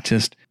Houston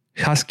Baptist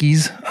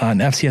Huskies, an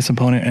FCS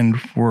opponent, and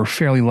were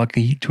fairly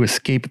lucky to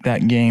escape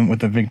that game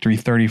with a victory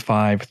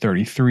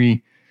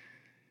 35-33.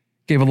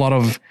 Gave a lot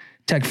of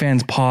Tech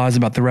fans pause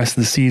about the rest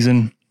of the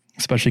season,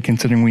 especially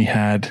considering we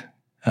had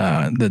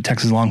the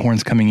Texas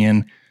Longhorns coming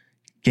in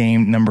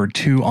game number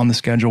 2 on the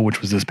schedule,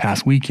 which was this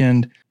past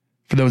weekend.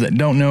 For those that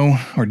don't know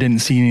or didn't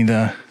see any of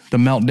the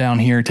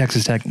meltdown here,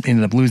 Texas Tech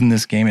ended up losing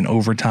this game in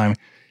overtime,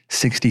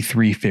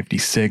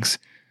 63-56.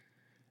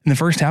 In the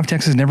first half,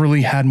 Texas never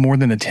really had more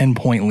than a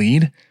 10-point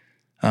lead.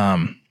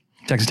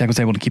 Texas Tech was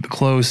able to keep it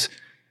close.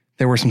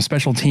 There were some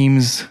special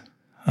teams,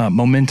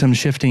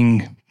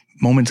 momentum-shifting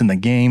moments in the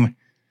game.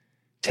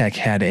 Tech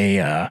had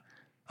a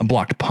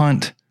blocked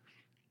punt.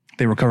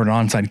 They recovered an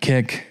onside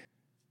kick.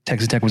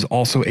 Texas Tech was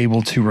also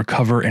able to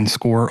recover and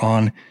score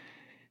on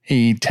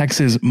a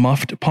Texas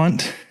muffed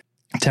punt.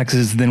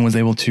 Texas then was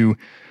able to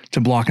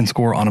block and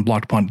score on a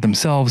blocked punt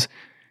themselves.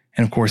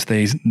 And of course,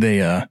 they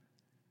had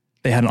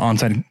an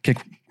onside kick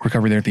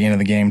recovery there at the end of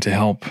the game to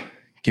help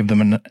give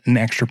them an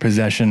extra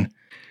possession.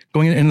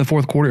 Going into the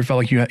fourth quarter, it felt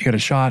like you had a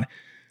shot.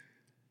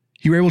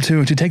 You were able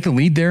to take the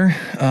lead there.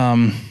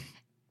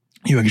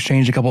 You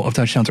exchanged a couple of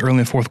touchdowns early in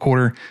the fourth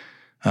quarter,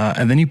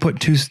 and then you put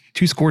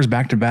two scores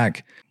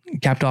back-to-back,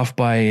 capped off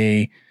by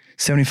a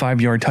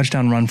 75-yard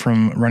touchdown run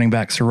from running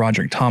back Sir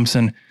Roderick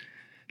Thompson.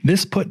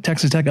 This put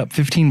Texas Tech up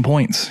 15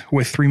 points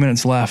with 3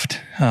 minutes left,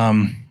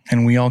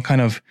 and we all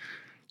kind of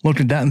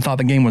looked at that and thought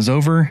the game was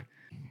over.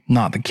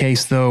 Not the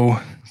case, though.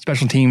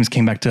 Special teams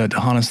came back to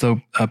haunt us,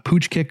 though. A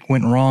pooch kick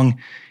went wrong,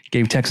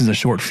 gave Texas a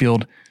short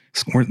field.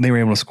 They were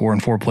able to score in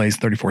 4 plays,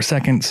 34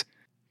 seconds.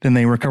 Then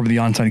they recovered the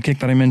onside kick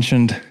that I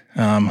mentioned.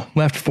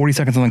 Left 40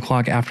 seconds on the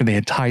clock after they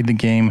had tied the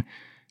game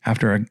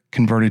after a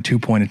converted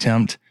 2-point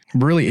attempt.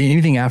 Really,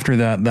 anything after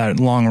that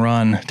long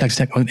run, Texas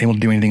Tech wasn't able to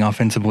do anything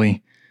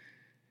offensively.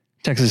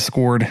 Texas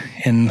scored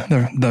in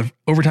the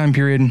overtime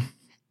period.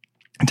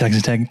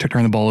 Texas Tech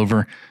turned the ball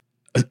over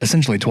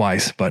essentially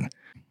twice, but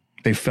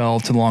they fell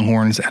to the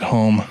Longhorns at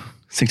home,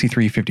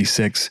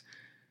 63-56.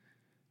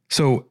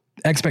 So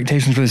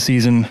expectations for the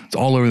season, it's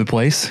all over the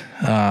place.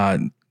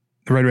 The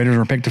Red Raiders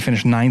were picked to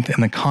finish 9th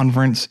in the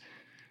conference,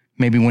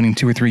 maybe winning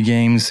 2 or 3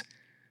 games.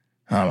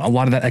 A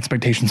lot of that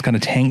expectations kind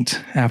of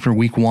tanked after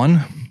week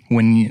 1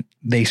 when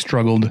they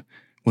struggled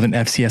with an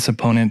FCS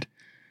opponent.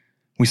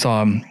 We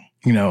saw,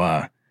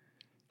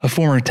 a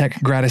former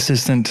Tech grad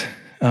assistant,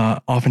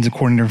 offensive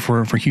coordinator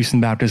for Houston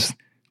Baptist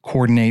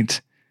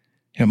coordinate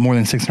more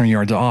than 600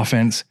 yards of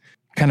offense,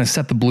 kind of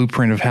set the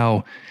blueprint of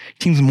how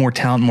teams with more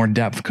talent, more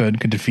depth could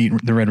defeat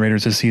the Red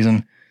Raiders this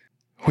season.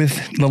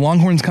 With the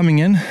Longhorns coming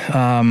in,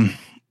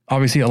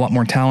 obviously a lot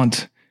more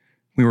talent.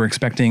 We were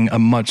expecting a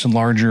much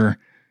larger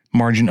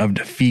margin of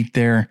defeat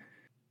there,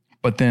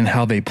 but then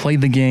how they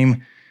played the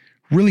game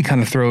really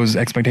kind of throws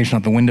expectation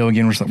out the window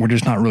again. We're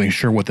just not really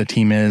sure what the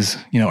team is.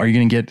 Are you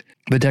going to get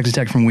the Texas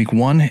Tech from week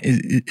 1?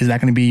 Is that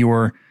going to be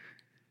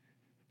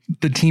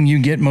the team you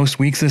get most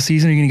weeks this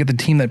season? Are you going to get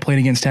the team that played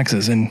against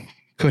Texas and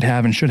could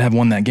have and should have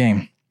won that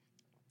game?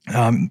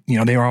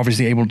 They are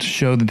obviously able to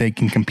show that they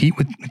can compete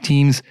with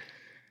teams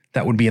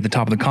that would be at the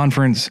top of the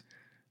conference.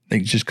 They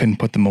just couldn't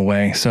put them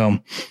away. So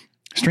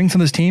strengths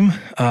of this team,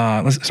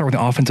 let's start with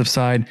the offensive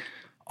side.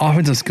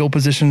 Offensive skill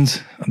positions,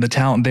 the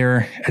talent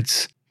there,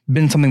 it's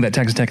been something that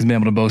Texas Tech has been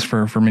able to boast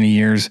for many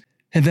years.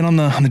 And then on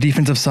the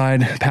defensive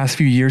side, past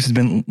few years has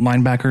been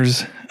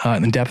linebackers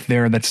and the depth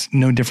there. That's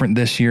no different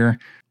this year.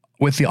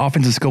 With the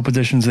offensive skill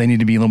positions, they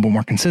need to be a little bit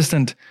more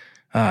consistent,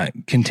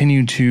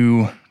 continue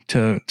to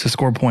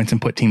score points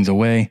and put teams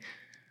away.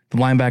 The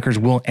linebackers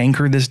will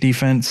anchor this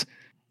defense.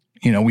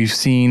 We've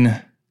seen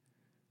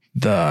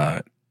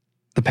the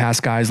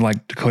past guys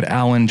like Dakota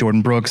Allen,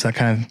 Jordan Brooks,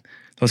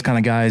 those kind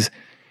of guys.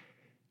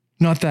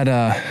 Not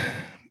that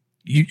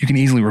you can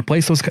easily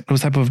replace those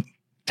type of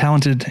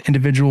talented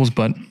individuals,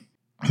 but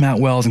Matt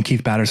Wells and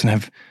Keith Patterson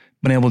have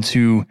been able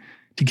to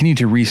continue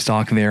to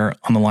restock there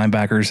on the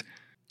linebackers.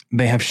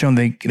 They have shown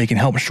they can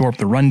help shore up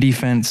the run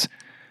defense.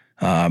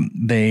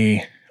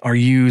 They are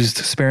used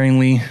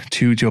sparingly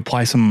to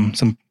apply some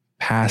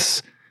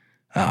pass,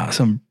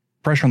 some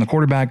pressure on the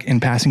quarterback in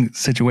passing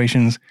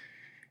situations,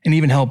 and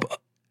even help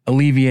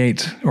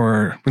alleviate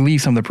or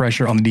relieve some of the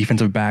pressure on the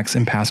defensive backs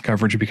and pass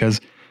coverage, because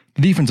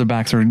the defensive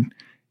backs are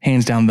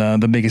hands down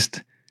the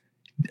biggest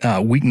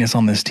weakness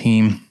on this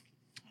team.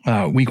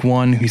 Week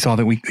 1, we saw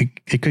that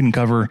it couldn't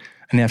cover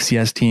an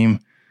FCS team.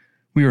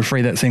 We were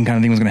afraid that same kind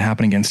of thing was going to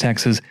happen against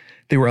Texas.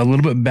 They were a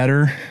little bit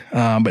better,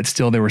 but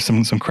still there were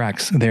some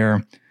cracks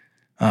there.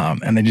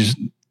 And they just,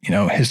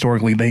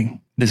 historically,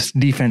 this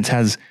defense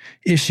has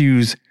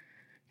issues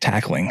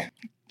tackling.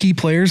 Key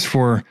players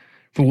for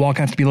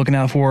Wildcats to be looking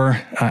out for,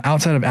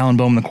 outside of Alan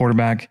Bowman, the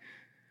quarterback,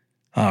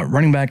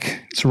 running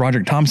back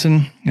SaRodorick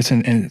Thompson is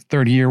in his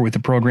third year with the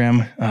program,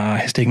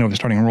 has taken over the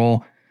starting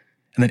role.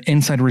 And then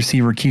inside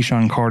receiver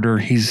Keyshawn Carter,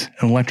 he's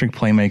an electric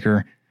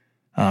playmaker.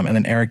 And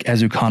then Eric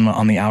Ezukanma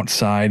on the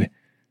outside,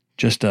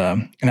 just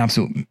an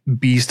absolute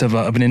beast of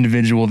an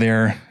individual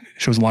there.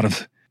 Shows a lot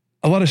of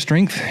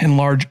strength and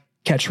large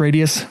catch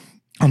radius.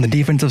 On the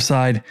defensive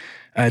side,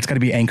 it's got to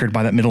be anchored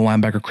by that middle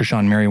linebacker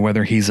Krishan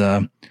Merriweather. He's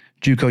a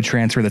JUCO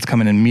transfer that's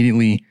come in and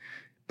immediately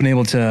been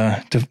able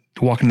to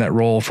walk into that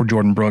role for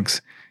Jordan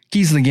Brooks.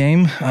 Keys to the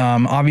game,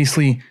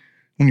 obviously,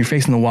 when you're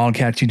facing the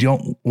Wildcats, you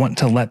don't want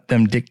to let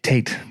them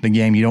dictate the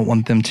game. You don't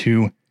want them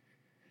to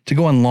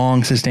go on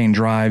long, sustained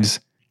drives.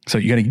 So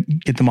you got to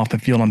get them off the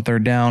field on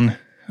third down.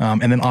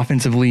 And then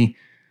offensively,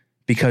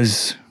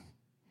 because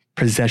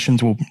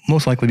possessions will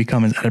most likely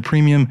become at a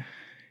premium,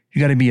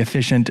 you got to be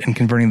efficient in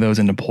converting those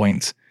into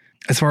points.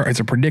 As far as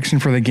a prediction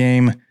for the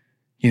game,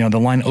 the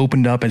line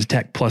opened up as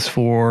Tech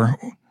 +4,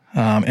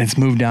 and it's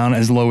moved down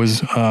as low as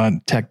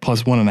Tech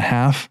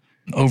 +1.5.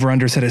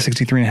 Over-under set at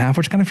 63.5,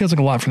 which kind of feels like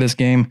a lot for this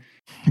game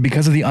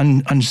because of the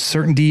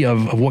uncertainty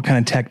of what kind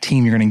of Tech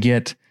team you're going to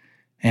get.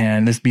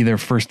 And this be their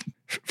first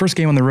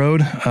game on the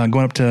road,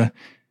 going up to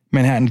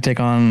Manhattan to take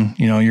on,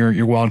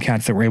 your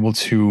Wildcats that were able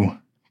to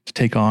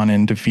take on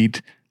and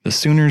defeat the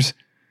Sooners.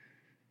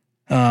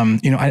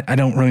 I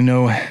don't really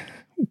know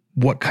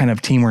what kind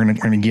of team we're going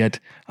to get.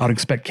 I would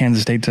expect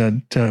Kansas State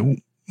to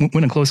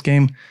win a close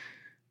game,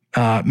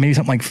 maybe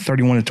something like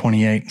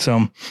 31-28.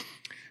 So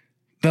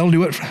that'll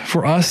do it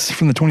for us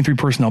from the 23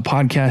 Personnel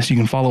Podcast. You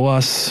can follow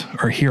us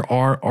or hear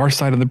our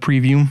side of the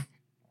preview.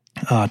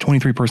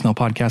 23 Personnel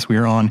Podcast. We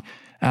are on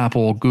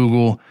Apple,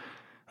 Google,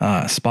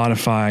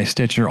 Spotify,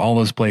 Stitcher, all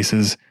those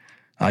places.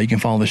 You can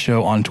follow the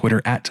show on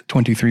Twitter at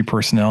 23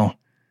 Personnel.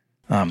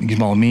 You can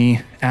follow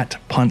me at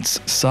Punts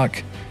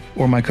Suck,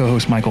 or my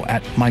co-host Michael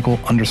at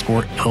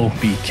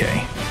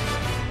Michael_LBK.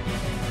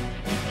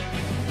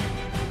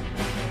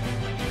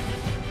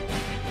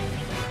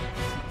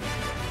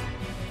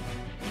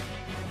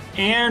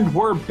 And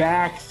we're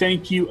back.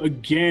 Thank you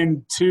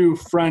again to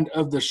friend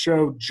of the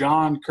show,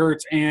 John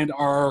Kurtz, and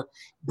our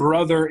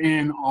brother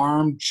in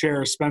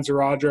armchair, Spencer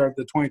Roger of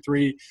the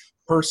 23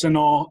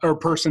 Personnel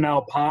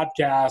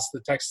Podcast, the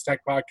Texas Tech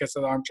podcast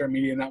of the Armchair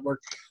Media Network.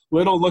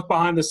 Little look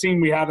behind the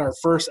scene. We had our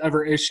first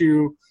ever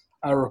issue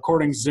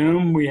recording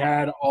Zoom. We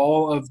had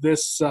all of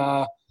this,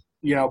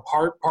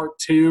 part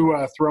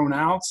two thrown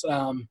out.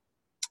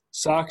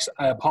 Sucks.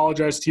 I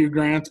apologize to you,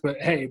 Grant, but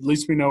hey, at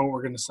least we know what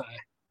we're going to say.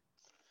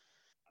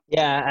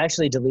 Yeah, I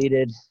actually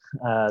deleted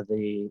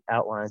the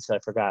outline, so I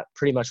forgot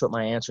pretty much what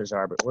my answers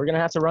are. But we're going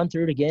to have to run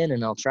through it again,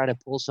 and I'll try to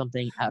pull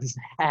something out of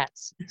the hat.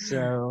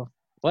 So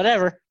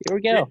whatever. Here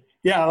we go.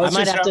 Yeah, there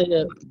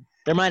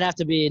might have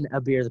to be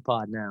a beer the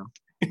pod now.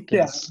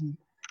 Yes.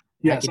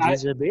 Yes, I could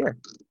use a beer.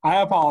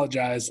 I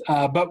apologize,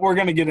 but we're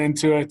going to get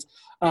into it.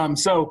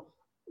 So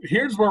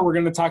here's where we're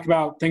going to talk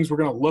about things we're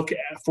going to look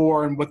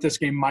for and what this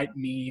game might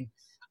mean.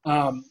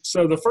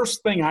 So the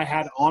first thing I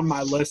had on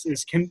my list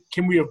is can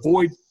we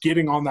avoid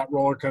getting on that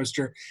roller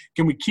coaster?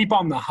 Can we keep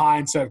on the high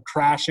instead of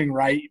crashing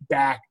right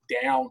back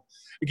down?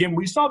 Again,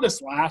 we saw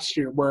this last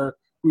year where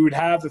we would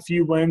have a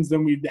few wins,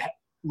 then we'd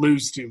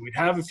lose to. We'd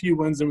have a few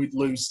wins, then we'd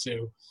lose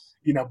to.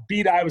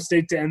 Beat Iowa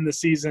State to end the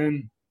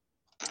season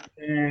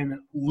and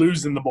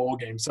lose in the bowl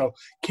game. So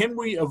can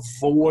we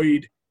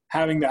avoid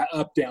having that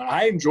up-down?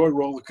 I enjoy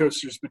roller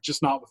coasters, but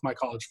just not with my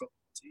college football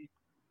team.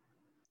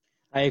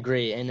 I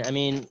agree. And, I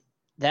mean,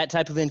 that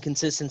type of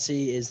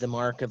inconsistency is the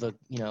mark of a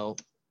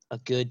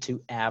good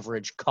to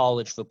average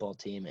college football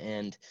team.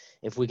 And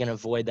if we can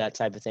avoid that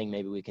type of thing,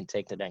 maybe we can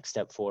take the next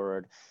step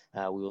forward.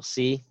 We will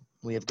see.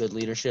 We have good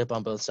leadership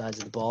on both sides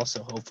of the ball,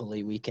 so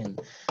hopefully we can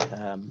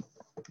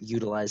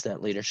utilize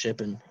that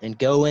leadership and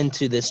go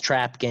into this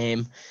trap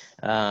game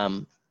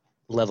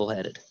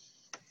level-headed.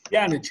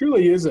 Yeah, and it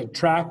truly is a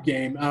trap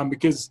game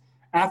because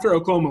after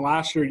Oklahoma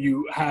last year,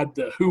 you had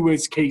the who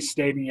is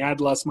K-State, and you had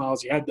Les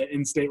Miles, you had the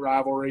in-state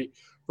rivalry.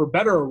 For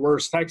better or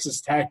worse,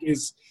 Texas Tech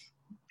is,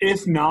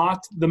 if not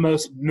the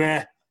most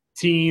meh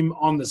team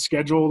on the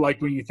schedule, like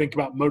when you think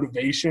about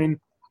motivation,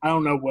 I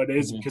don't know what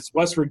is, because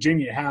West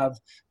Virginia have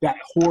that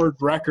horrid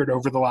record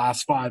over the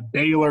last 5.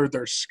 Baylor,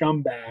 they're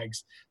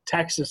scumbags.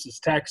 Texas is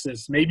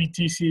Texas. Maybe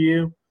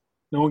TCU.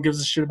 No one gives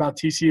a shit about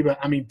TCU, but,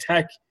 I mean,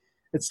 Tech,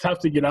 it's tough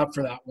to get up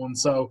for that one.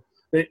 So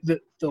the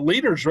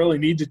leaders really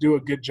need to do a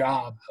good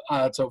job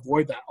to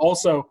avoid that.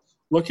 Also,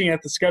 looking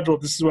at the schedule,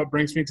 this is what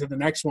brings me to the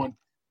next one.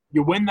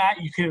 You win that,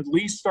 you can at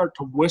least start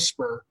to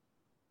whisper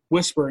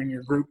whisper in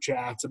your group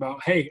chats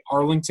about, hey,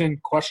 Arlington,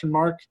 question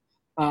mark.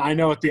 I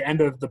know at the end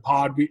of the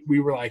pod we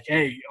were like,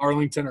 hey,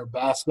 Arlington or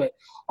bust. But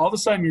all of a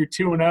sudden you're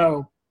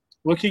 2-0.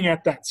 Looking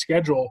at that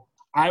schedule,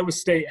 Iowa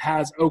State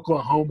has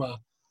Oklahoma.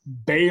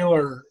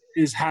 Baylor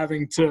is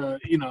having to,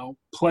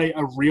 play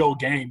a real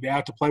game. They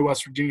have to play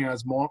West Virginia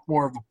as more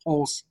of a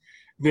pulse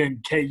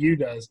than KU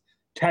does.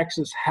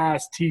 Texas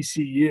has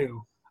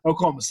TCU.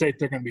 Oklahoma State,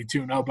 they're going to be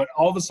 2-0. But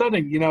all of a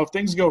sudden, if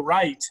things go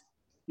right,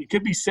 you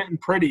could be sitting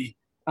pretty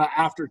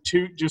after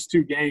just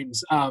two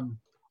games.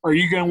 Are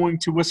you going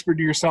to whisper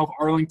to yourself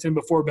Arlington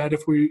before bed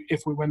if we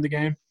win the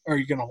game, or are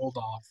you going to hold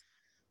off?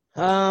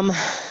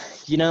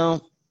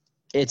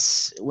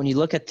 It's when you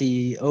look at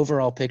the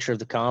overall picture of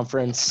the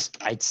conference,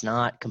 it's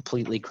not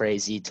completely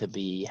crazy to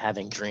be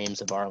having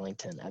dreams of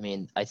Arlington. I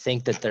mean, I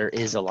think that there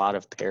is a lot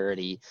of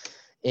parity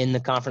in the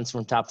conference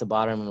from top to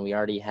bottom, and we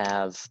already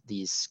have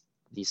these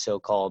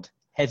so-called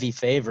heavy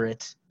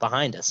favorite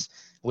behind us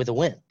with a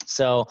win.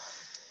 So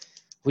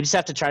we just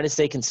have to try to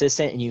stay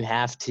consistent, and you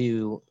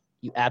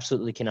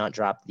absolutely cannot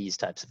drop these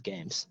types of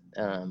games.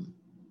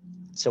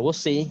 So we'll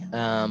see.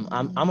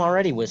 I'm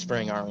already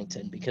whispering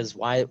Arlington because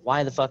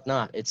why the fuck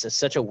not? It's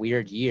such a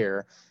weird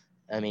year.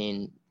 I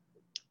mean,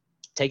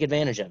 take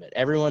advantage of it.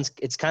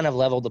 It's kind of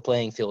leveled the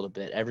playing field a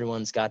bit.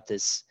 Everyone's got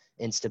this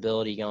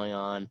instability going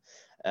on.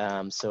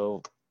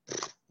 So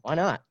why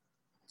not?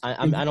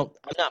 I'm not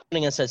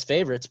putting us as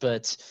favorites,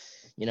 but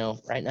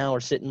right now we're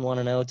sitting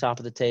 1-0 top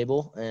of the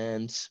table,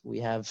 and we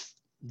have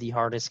the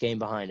hardest game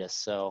behind us.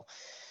 So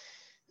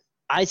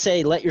I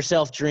say let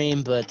yourself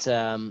dream, but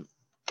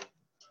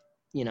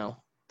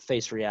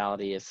face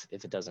reality if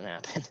it doesn't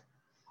happen.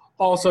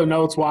 Also,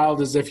 know what's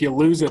wild is if you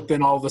lose it,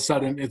 then all of a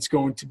sudden it's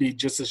going to be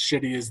just as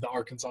shitty as the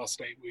Arkansas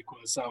State week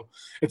was. So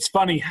it's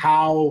funny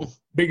how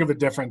big of a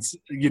difference,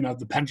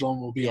 the pendulum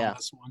will be on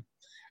this one.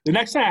 The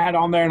next thing I had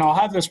on there, and I'll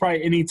have this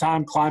probably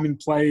anytime Kleiman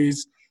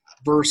plays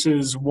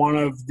versus one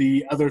of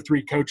the other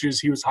three coaches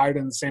he was hired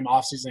in the same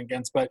offseason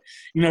against. But,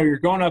 you're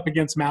going up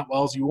against Matt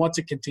Wells. You want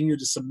to continue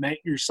to cement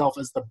yourself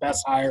as the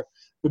best hire,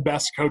 the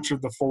best coach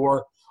of the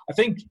four. I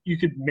think you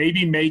could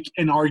maybe make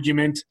an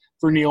argument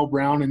for Neil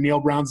Brown, and Neil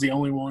Brown's the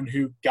only one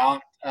who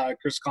got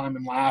Chris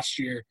Kleiman last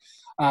year.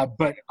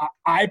 But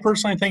I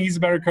personally think he's a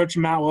better coach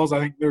than Matt Wells. I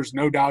think there's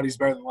no doubt he's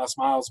better than Les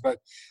Miles. But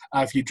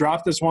if you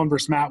drop this one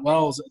versus Matt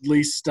Wells, at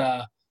least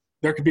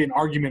there could be an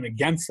argument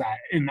against that.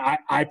 And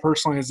I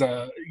personally, as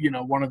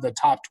one of the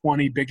top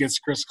 20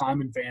 biggest Chris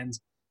Kleiman fans,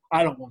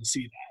 I don't want to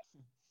see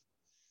that.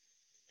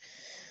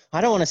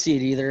 I don't want to see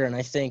it either, and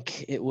I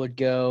think it would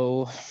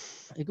go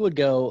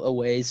a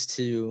ways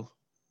to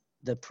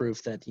the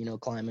proof that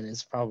Kleiman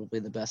is probably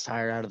the best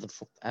hire out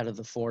of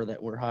the four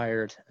that were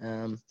hired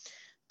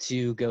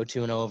to go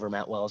 2-0 over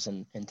Matt Wells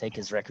and take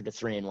his record to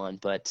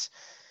 3-1. But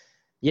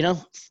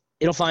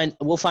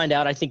we'll find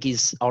out. I think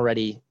he's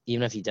already,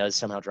 even if he does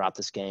somehow drop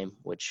this game,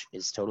 which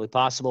is totally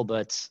possible,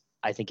 but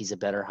I think he's a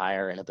better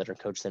hire and a better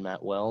coach than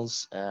Matt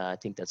Wells. I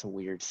think that's a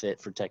weird fit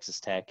for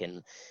Texas Tech,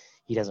 and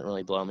he doesn't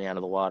really blow me out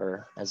of the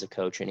water as a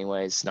coach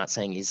anyways. Not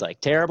saying he's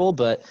terrible,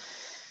 but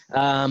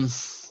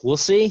we'll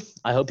see.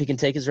 I hope he can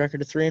take his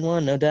record to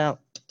 3-1, no doubt.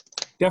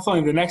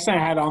 Definitely. The next thing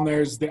I had on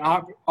there is the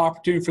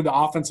opportunity for the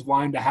offensive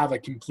line to have a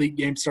complete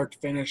game start to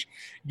finish.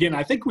 Again,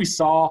 I think we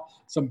saw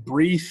some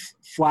brief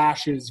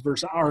flashes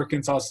versus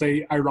Arkansas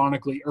State,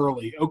 ironically,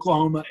 early.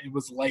 Oklahoma, it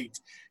was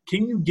late.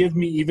 Can you give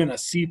me even a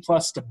C+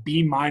 to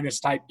B-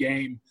 type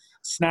game,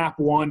 snap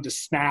 1 to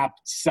snap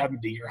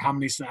 70, or how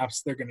many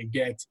snaps they're going to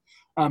get?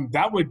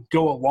 That would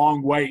go a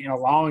long way in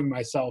allowing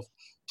myself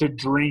to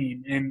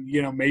dream and,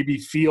 maybe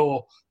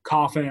feel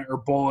confident or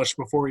bullish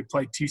before we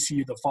play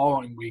TCU the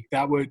following week.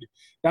 That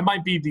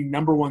might be the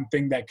number one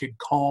thing that could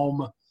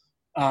calm,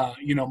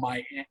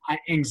 my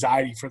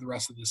anxiety for the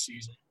rest of the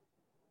season.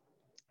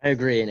 I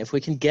agree. And if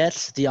we can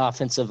get the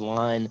offensive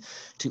line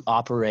to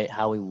operate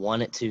how we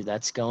want it to,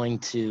 that's going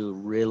to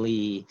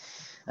really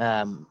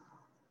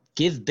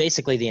give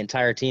basically the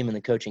entire team and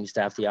the coaching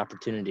staff the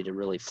opportunity to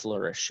really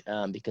flourish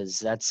because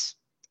that's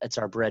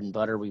our bread and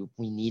butter. We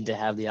need to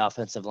have the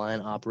offensive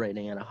line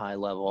operating at a high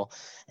level.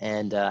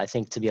 And I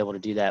think to be able to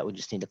do that, we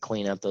just need to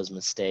clean up those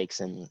mistakes.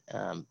 And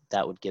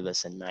that would give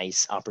us a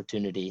nice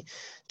opportunity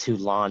to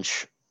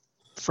launch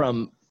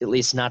from at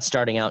least not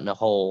starting out in a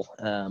hole.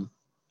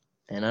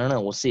 And I don't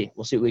know, we'll see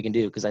what we can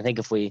do. Cause I think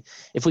if we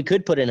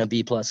could put in a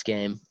B+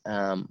 game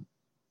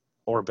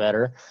or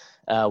better,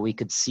 we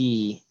could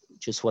see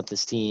just what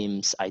this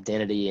team's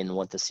identity and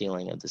what the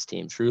ceiling of this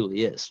team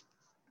truly is.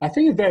 I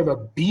think if they have a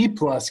B+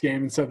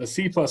 game instead of a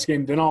C+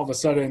 game, then all of a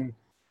sudden,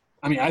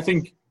 I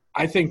think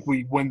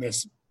we win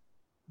this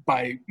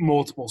by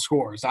multiple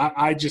scores.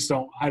 I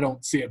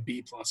don't see a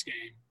B+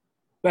 game.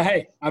 But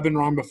hey, I've been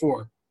wrong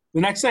before.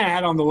 The next thing I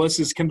had on the list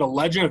is, can the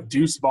legend of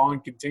Deuce Vaughn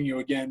continue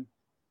again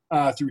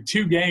through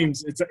 2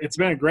 games? It's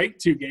been a great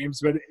 2 games,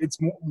 but it's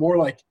more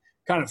like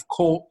kind of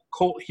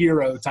cult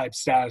hero type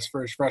status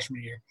for his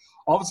freshman year.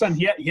 All of a sudden,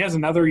 he has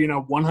another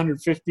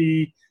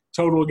 150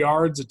 total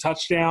yards, a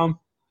touchdown.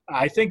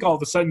 I think all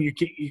of a sudden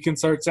you can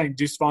start saying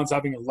Deuce Vaughn's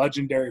having a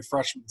legendary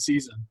freshman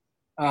season.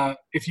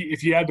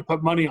 if you had to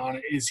put money on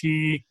it, is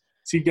he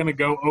going to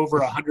go over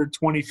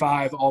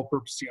 125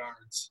 all-purpose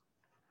yards?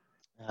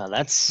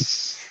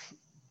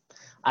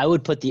 I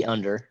would put the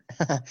under.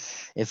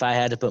 If I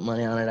had to put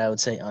money on it, I would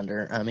say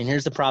under. I mean,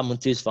 here's the problem with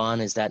Deuce Vaughn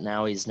is that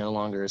now he's no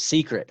longer a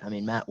secret. I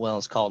mean, Matt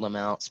Wells called him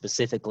out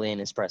specifically in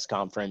his press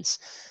conference.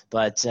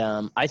 But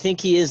I think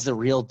he is the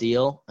real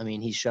deal. I mean,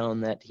 he's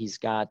shown that he's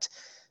got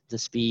the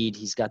speed,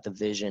 he's got the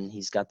vision,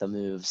 he's got the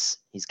moves,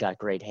 he's got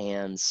great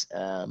hands,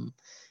 and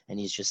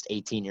he's just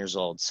 18 years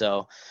old.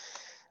 So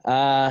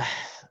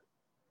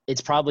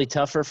it's probably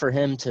tougher for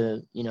him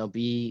to,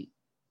 be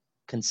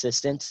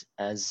consistent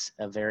as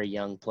a very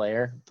young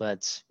player,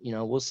 but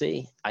we'll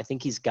see. I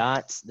think he's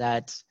got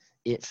that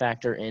it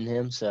factor in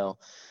him. So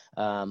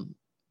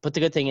but the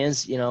good thing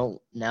is,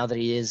 now that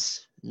he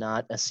is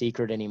not a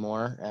secret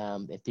anymore,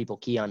 if people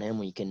key on him,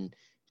 we can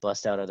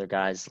bust out other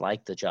guys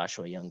like the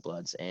Joshua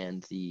Youngbloods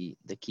and the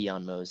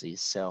Keon Moseys.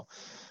 So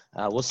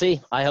we'll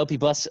see. I hope he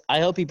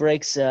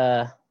breaks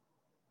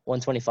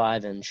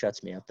 125 and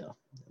shuts me up though.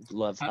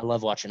 I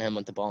love watching him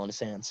with the ball in his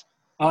hands.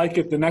 I like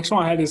it. The next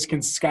one I had is, can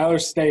Skylar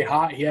stay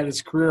hot? He had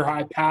his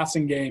career-high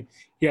passing game.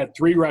 He had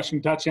 3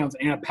 rushing touchdowns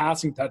and a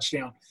passing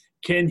touchdown.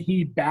 Can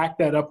he back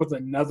that up with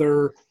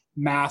another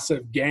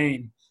massive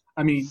game?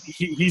 I mean,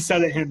 he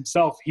said it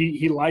himself.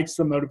 He likes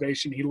the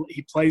motivation.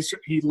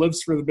 He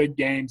lives for the big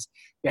games.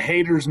 The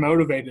haters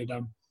motivated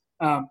him.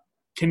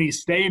 Can he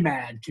stay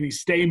mad? Can he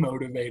stay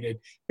motivated?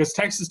 Because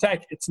Texas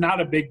Tech, it's not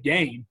a big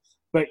game,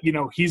 but,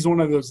 he's one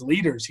of those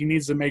leaders. He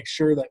needs to make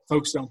sure that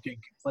folks don't get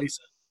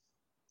complacent.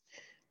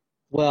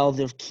 Well,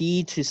 the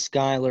key to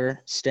Skylar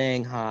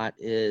staying hot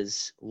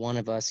is one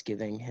of us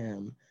giving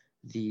him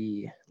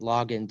the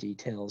login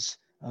details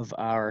of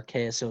our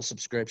KSO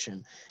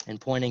subscription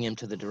and pointing him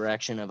to the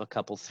direction of a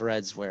couple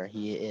threads where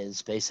he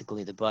is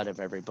basically the butt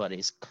of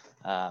everybody's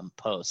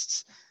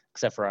posts,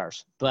 except for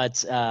ours.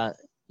 But,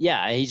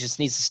 he just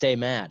needs to stay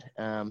mad.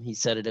 He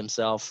said it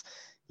himself.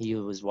 He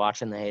was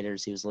watching the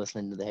haters. He was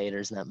listening to the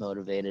haters, and that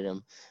motivated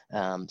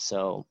him.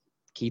 So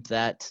keep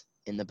that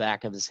in the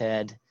back of his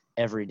head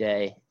every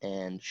day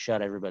and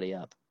shut everybody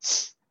up.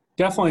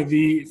 Definitely.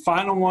 The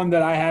final one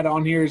that I had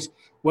on here is,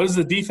 what does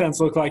the defense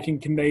look like,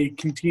 and can they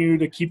continue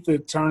to keep the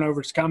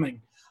turnovers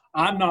coming?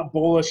 I'm not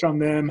bullish on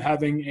them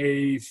having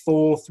a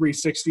full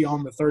 360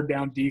 on the third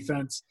down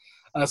defense.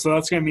 So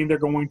that's going to mean they're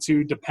going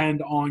to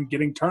depend on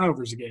getting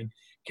turnovers again.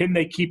 Can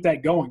they keep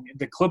that going?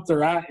 The clip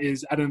they're at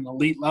is at an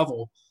elite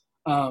level.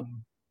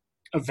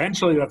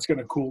 Eventually that's going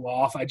to cool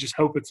off. I just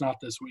hope it's not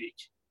this week.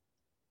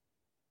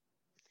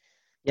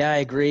 Yeah, I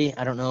agree.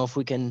 I don't know if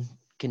we can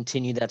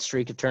continue that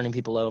streak of turning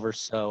people over.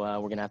 So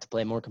we're going to have to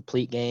play a more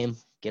complete game,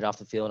 get off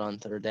the field on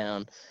third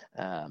down,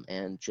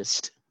 and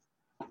just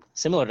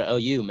similar to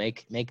OU,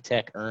 make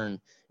Tech earn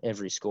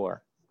every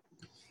score.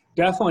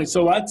 Definitely.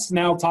 So let's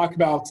now talk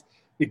about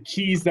the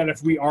keys that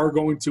if we are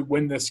going to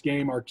win this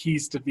game, our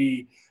keys to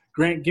be.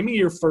 Grant, give me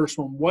your first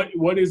one.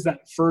 What is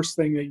that first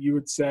thing that you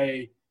would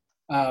say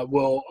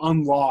will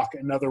unlock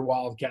another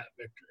Wildcat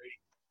victory?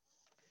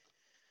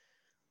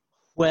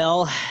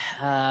 Well,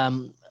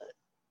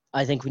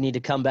 I think we need to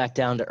come back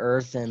down to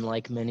earth and,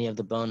 like many of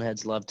the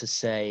boneheads love to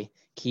say,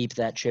 keep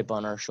that chip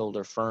on our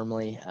shoulder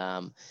firmly.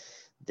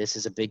 This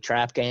is a big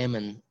trap game,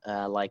 and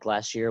like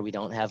last year, we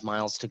don't have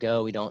miles to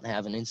go. We don't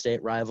have an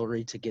in-state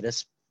rivalry to get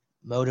us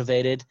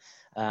motivated.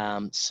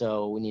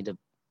 So we need to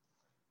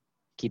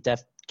keep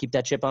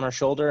that chip on our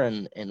shoulder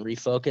and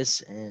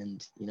refocus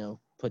and,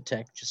 put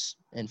Tech just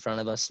in front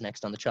of us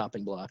next on the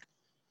chopping block.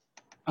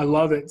 I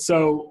love it.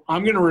 So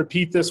I'm going to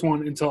repeat this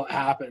one until it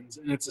happens,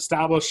 and it's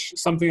establish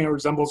something that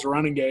resembles a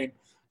running game.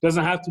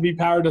 Doesn't have to be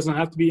power, doesn't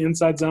have to be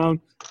inside zone,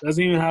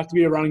 doesn't even have to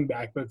be a running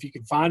back. But if you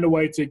can find a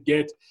way to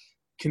get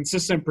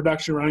consistent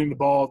production running the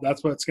ball,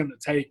 that's what it's going to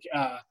take.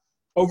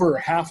 Over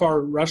half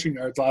our rushing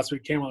yards last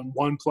week came on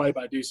one play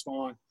by Deuce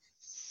Vaughn.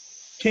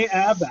 Can't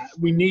have that.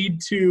 We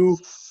need to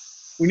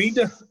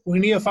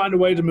find a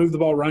way to move the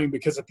ball running,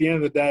 because at the end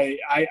of the day,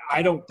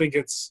 I don't think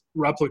it's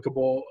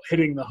replicable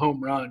hitting the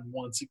home run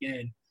once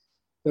again.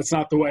 That's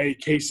not the way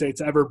K-State's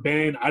ever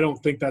been. I don't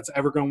think that's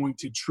ever going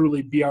to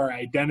truly be our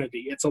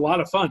identity. It's a lot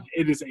of fun.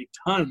 It is a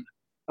ton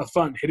of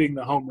fun hitting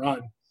the home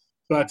run.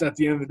 But at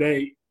the end of the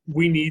day,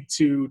 we need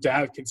to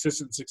have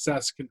consistent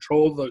success,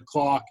 control the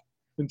clock,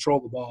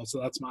 control the ball.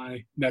 So that's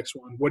my next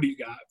one. What do you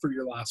got for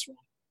your last one?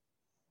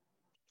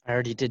 I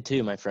already did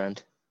too, my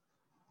friend.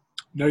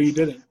 No, you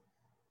didn't.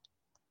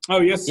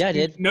 Oh, yes. Yeah, I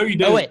did. No, you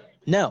didn't. Oh, wait.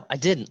 No, I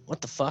didn't. What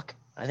the fuck?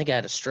 I think I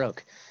had a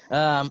stroke.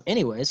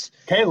 Anyways.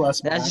 Okay,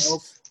 Les I'm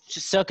Miles.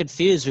 just so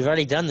confused. We've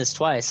already done this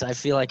twice. I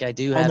feel like I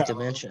do have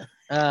dementia.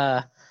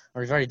 Or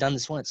we've already done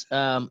this once.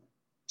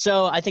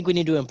 So I think we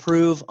need to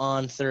improve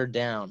on third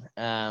down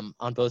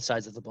on both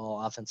sides of the ball,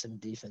 offensive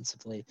and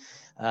defensively.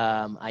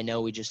 I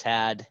know we just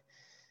had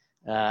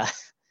a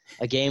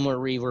game where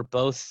we were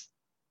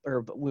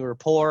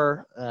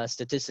poor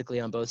statistically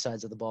on both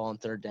sides of the ball on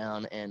third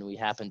down, and we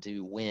happened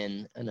to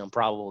win an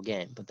improbable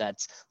game. But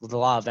that's the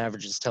law of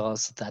averages tell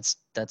us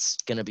that's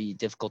going to be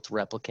difficult to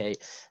replicate.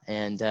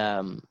 And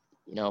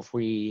if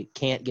we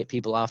can't get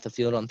people off the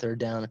field on third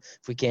down,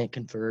 if we can't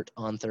convert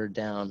on third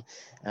down,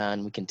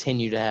 and we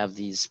continue to have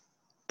these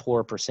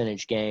poor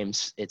percentage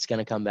games, it's going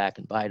to come back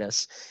and bite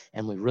us.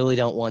 And we really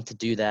don't want to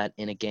do that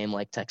in a game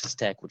like Texas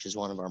Tech, which is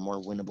one of our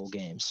more winnable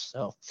games.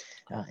 So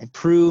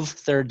improve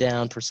third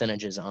down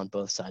percentages on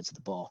both sides of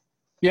the ball.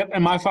 Yep,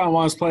 and my final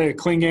one is play a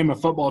clean game of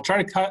football.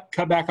 Try to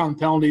cut back on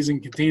penalties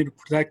and continue to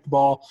protect the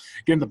ball.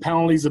 Again, the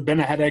penalties have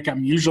been a headache.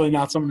 I'm usually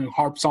not someone who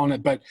harps on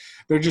it, but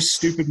they're just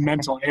stupid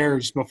mental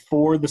errors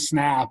before the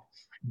snap,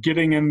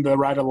 getting in the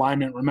right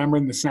alignment,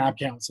 remembering the snap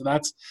count. So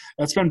that's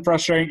been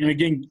frustrating. And,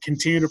 again,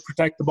 continue to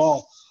protect the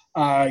ball.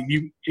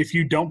 If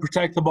you don't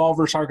protect the ball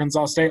versus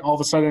Arkansas State, all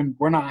of a sudden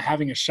we're not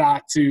having a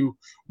shot to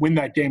win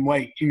that game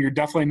late, and you're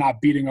definitely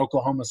not beating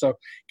Oklahoma. So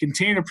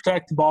continue to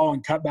protect the ball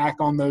and cut back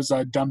on those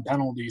dumb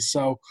penalties.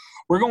 So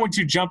we're going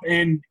to jump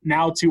in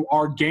now to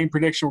our game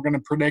prediction. We're going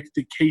to predict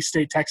the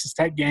K-State Texas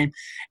Tech game,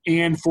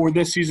 and for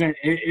this season,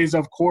 it is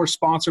of course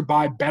sponsored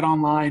by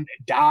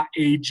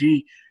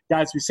BetOnline.ag.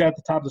 Guys, we said at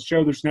the top of the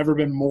show, there's never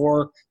been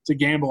more to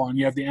gamble on.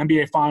 You have the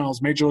NBA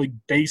Finals, Major League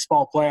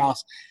Baseball playoffs.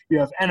 You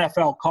have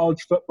NFL,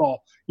 college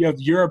football. You have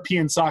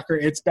European soccer.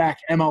 It's back.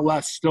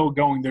 MLS still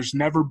going. There's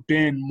never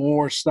been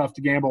more stuff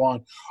to gamble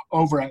on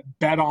over at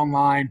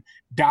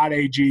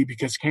betonline.ag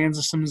because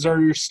Kansas and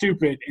Missouri are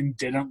stupid and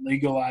didn't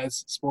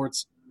legalize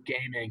sports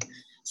gaming.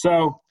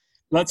 So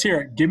let's hear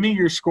it. Give me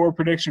your score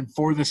prediction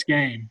for this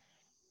game.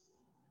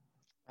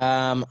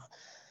 I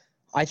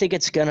think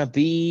it's going to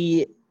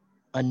be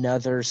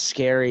another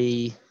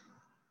scary,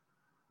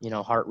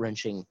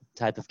 heart-wrenching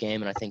type of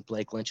game, and I think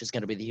Blake Lynch is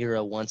going to be the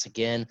hero once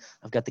again.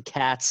 I've got the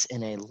Cats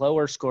in a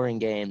lower scoring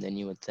game than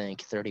you would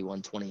think,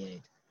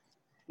 31-28.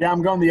 Yeah,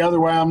 I'm going the other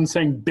way. I'm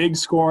saying big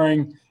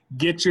scoring.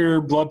 Get your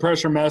blood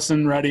pressure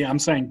medicine ready. I'm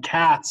saying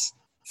Cats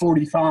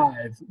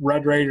 45,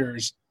 Red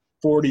Raiders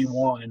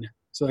 41.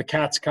 So the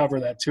Cats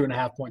cover that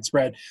 2.5-point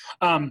spread.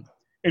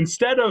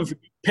 Instead of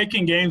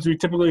picking games, we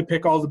typically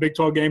pick all the Big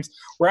 12 games.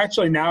 We're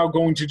actually now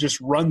going to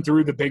just run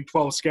through the Big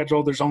 12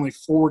 schedule. There's only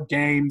 4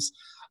 games.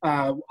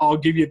 I'll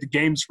give you the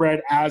game spread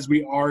as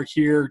we are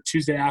here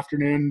Tuesday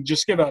afternoon.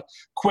 Just give a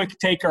quick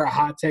take or a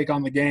hot take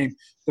on the game.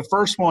 The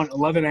first one,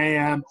 11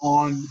 a.m.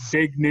 on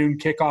big noon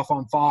kickoff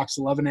on Fox,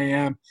 11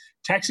 a.m.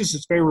 Texas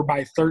is favored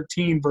by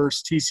 13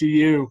 versus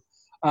TCU.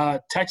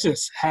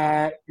 Texas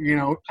had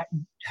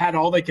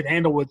all they could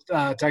handle with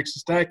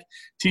Texas Tech.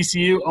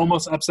 TCU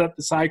almost upset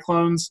the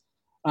Cyclones.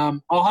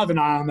 I'll have an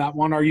eye on that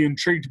one. Are you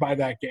intrigued by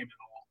that game at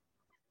all?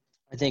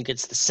 I think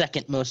it's the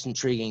second most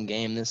intriguing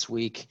game this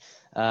week.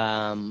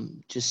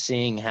 Just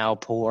seeing how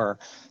poor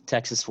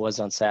Texas was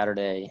on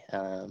Saturday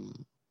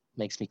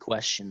makes me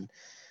question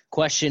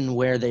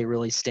where they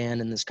really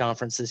stand in this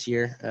conference this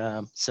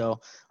year. So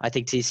I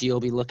think TCU will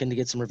be looking to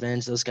get some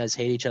revenge. Those guys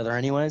hate each other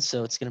anyway,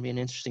 so it's going to be an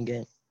interesting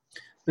game.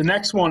 The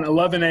next one,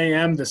 11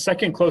 a.m., the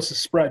second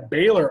closest spread.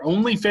 Baylor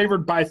only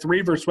favored by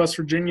 3 versus West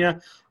Virginia.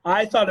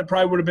 I thought it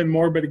probably would have been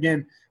more, but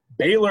again,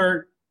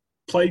 Baylor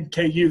played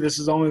KU. This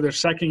is only their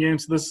second game,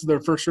 so this is their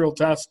first real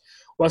test.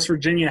 West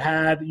Virginia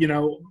had,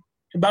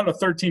 about a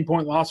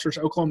 13-point loss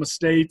versus Oklahoma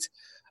State.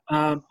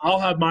 I'll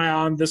have my eye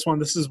on this one.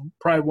 This is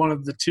probably one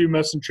of the 2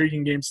 most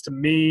intriguing games to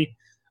me.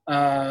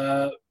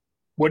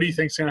 What do you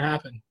think is going to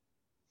happen?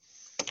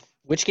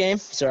 Which game?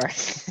 Sorry.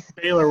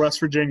 Baylor, West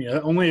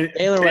Virginia.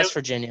 West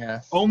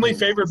Virginia. Only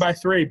favored by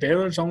 3.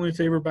 Baylor's only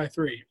favored by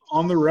 3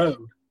 on the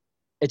road.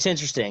 It's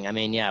interesting. I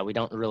mean, yeah, we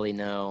don't really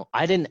know.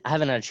 I haven't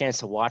had a chance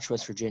to watch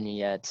West Virginia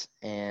yet,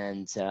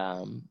 and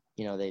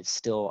they've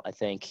still. I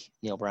think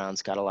Neil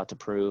Brown's got a lot to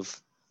prove,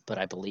 but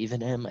I believe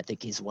in him. I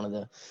think he's one of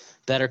the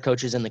better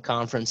coaches in the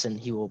conference, and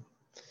he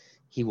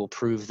will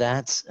prove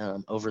that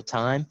over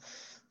time.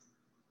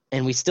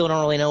 And we still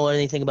don't really know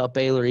anything about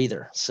Baylor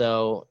either.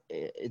 So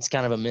it's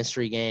kind of a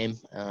mystery game,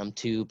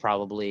 2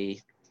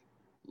 probably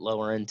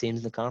lower-end teams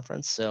in the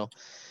conference. So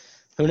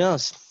who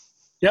knows?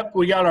 Yep,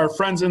 we got our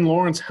friends in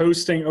Lawrence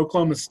hosting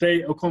Oklahoma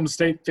State. Oklahoma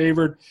State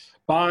favored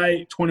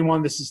by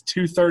 21. This is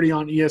 2:30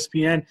 on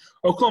ESPN.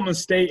 Oklahoma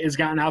State has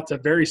gotten out to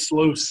very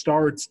slow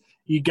starts.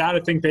 You got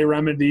to think they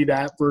remedy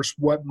that versus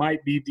what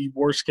might be the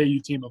worst KU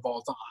team of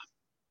all time.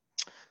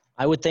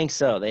 I would think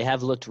so. They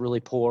have looked really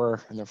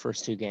poor in their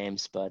first 2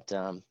 games, but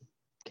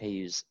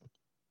KU's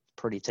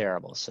pretty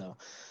terrible. So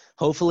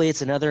hopefully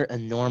it's another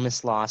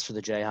enormous loss for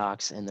the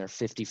Jayhawks and their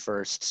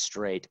 51st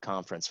straight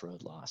conference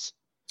road loss.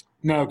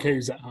 No,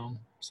 KU's at home.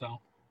 So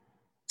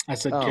I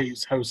said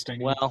KU's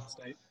hosting. Well,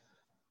 State.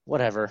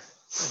 Whatever.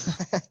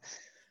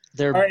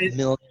 Their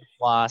millionth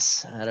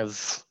loss out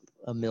of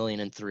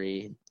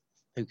 1,000,003.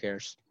 Who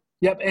cares?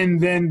 Yep, and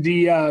then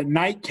the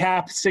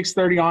nightcap,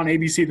 6:30 on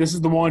ABC. This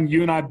is the one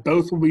you and I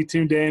both will be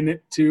tuned in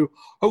to.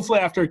 Hopefully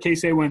after a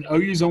K-State win.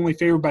 OU's only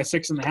favored by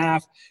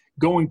 6.5,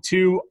 going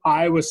to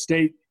Iowa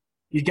State.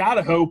 You got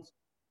to hope,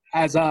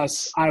 as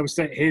us, Iowa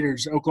State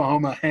haters,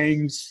 Oklahoma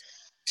hangs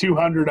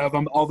 200 of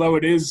them, although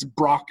it is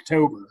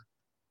Brocktober.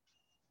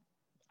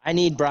 I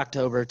need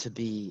Brocktober to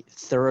be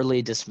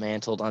thoroughly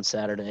dismantled on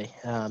Saturday.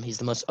 He's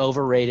the most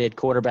overrated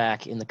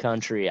quarterback in the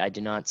country. I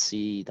do not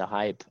see the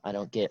hype. I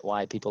don't get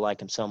why people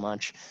like him so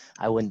much.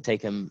 I wouldn't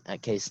take him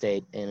at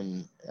K-State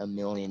in a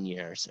million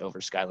years over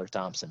Skylar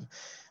Thompson.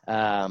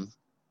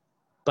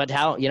 But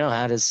how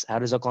does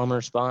Oklahoma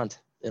respond?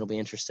 It'll be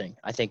interesting.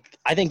 I think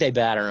they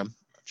batter him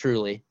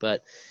truly,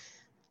 but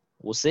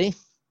we'll see.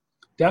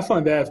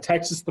 Definitely, they have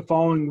Texas the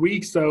following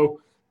week,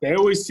 so they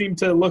always seem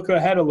to look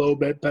ahead a little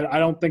bit, but I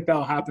don't think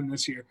that'll happen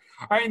this year.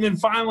 All right, and then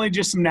finally,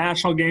 just some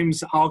national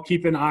games I'll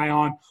keep an eye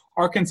on.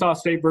 Arkansas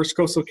State versus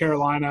Coastal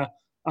Carolina.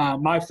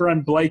 My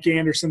friend Blake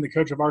Anderson, the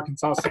coach of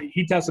Arkansas State,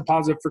 he tested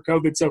positive for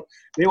COVID, so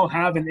they will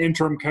have an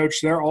interim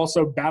coach. They're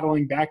also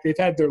battling back. They've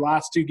had their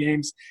last 2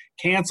 games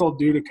canceled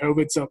due to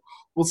COVID, so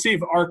we'll see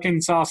if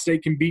Arkansas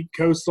State can beat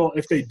Coastal.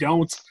 If they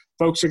don't,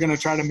 folks are going to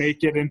try to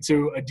make it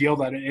into a deal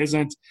that it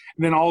isn't.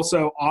 And then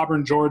also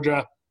Auburn,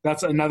 Georgia.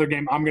 That's another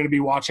game I'm going to be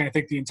watching. I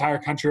think the entire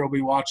country will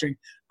be watching.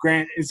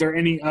 Grant, is there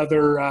any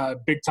other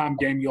big-time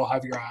game you'll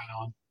have your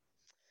eye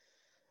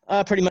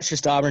on? Pretty much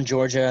just Auburn,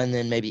 Georgia, and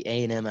then maybe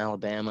A&M,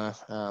 Alabama.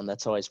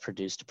 That's always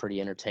produced a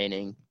pretty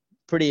entertaining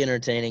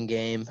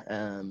game.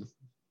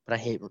 But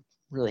I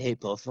really hate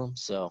both of them,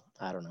 so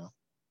I don't know.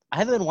 I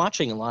haven't been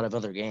watching a lot of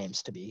other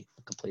games, to be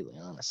completely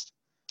honest.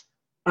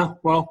 Oh,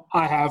 well,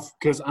 I have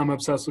because I'm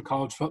obsessed with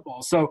college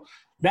football. So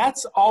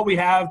that's all we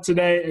have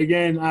today.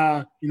 Again,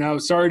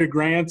 sorry to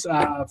Grant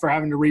for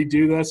having to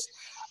redo this.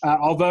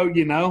 Although,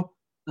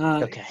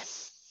 okay.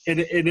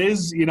 It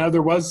is,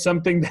 there was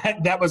something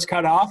that was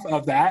cut off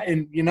of that,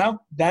 and,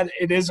 that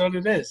it is what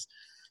it is.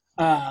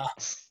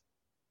 That's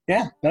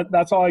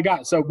all I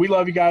got. So we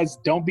love you guys.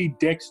 Don't be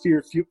dicks to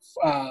your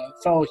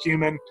fellow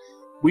human.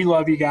 We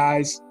love you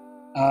guys.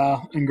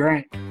 And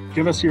Grant,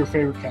 give us your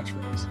favorite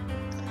catchphrase.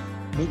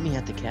 Meet me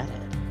at the Cat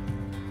Head.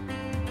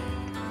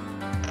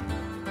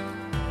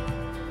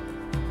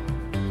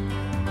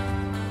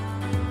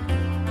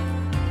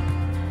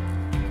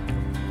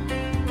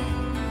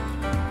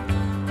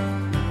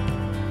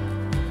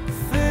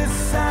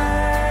 First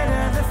sight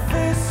of the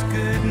first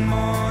good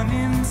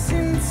morning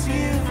since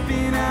you've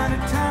been out of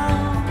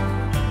town.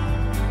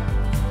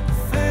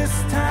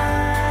 First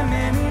time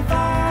any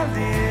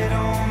violet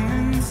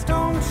omens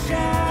don't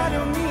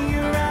shadow me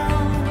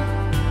around.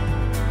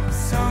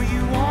 So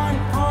you want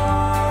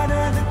part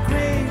of the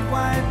great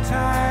white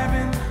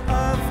tyrant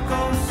of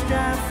ghost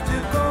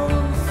after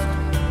ghost.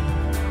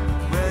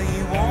 Well,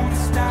 you won't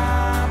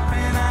stop,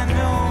 and I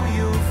know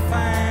you'll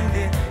find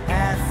it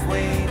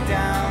halfway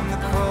down the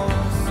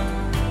coast.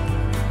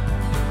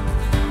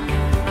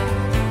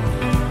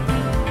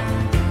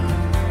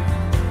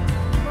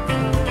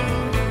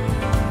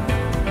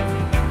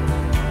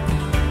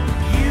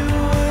 You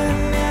were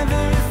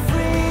never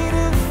afraid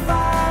of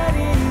fire.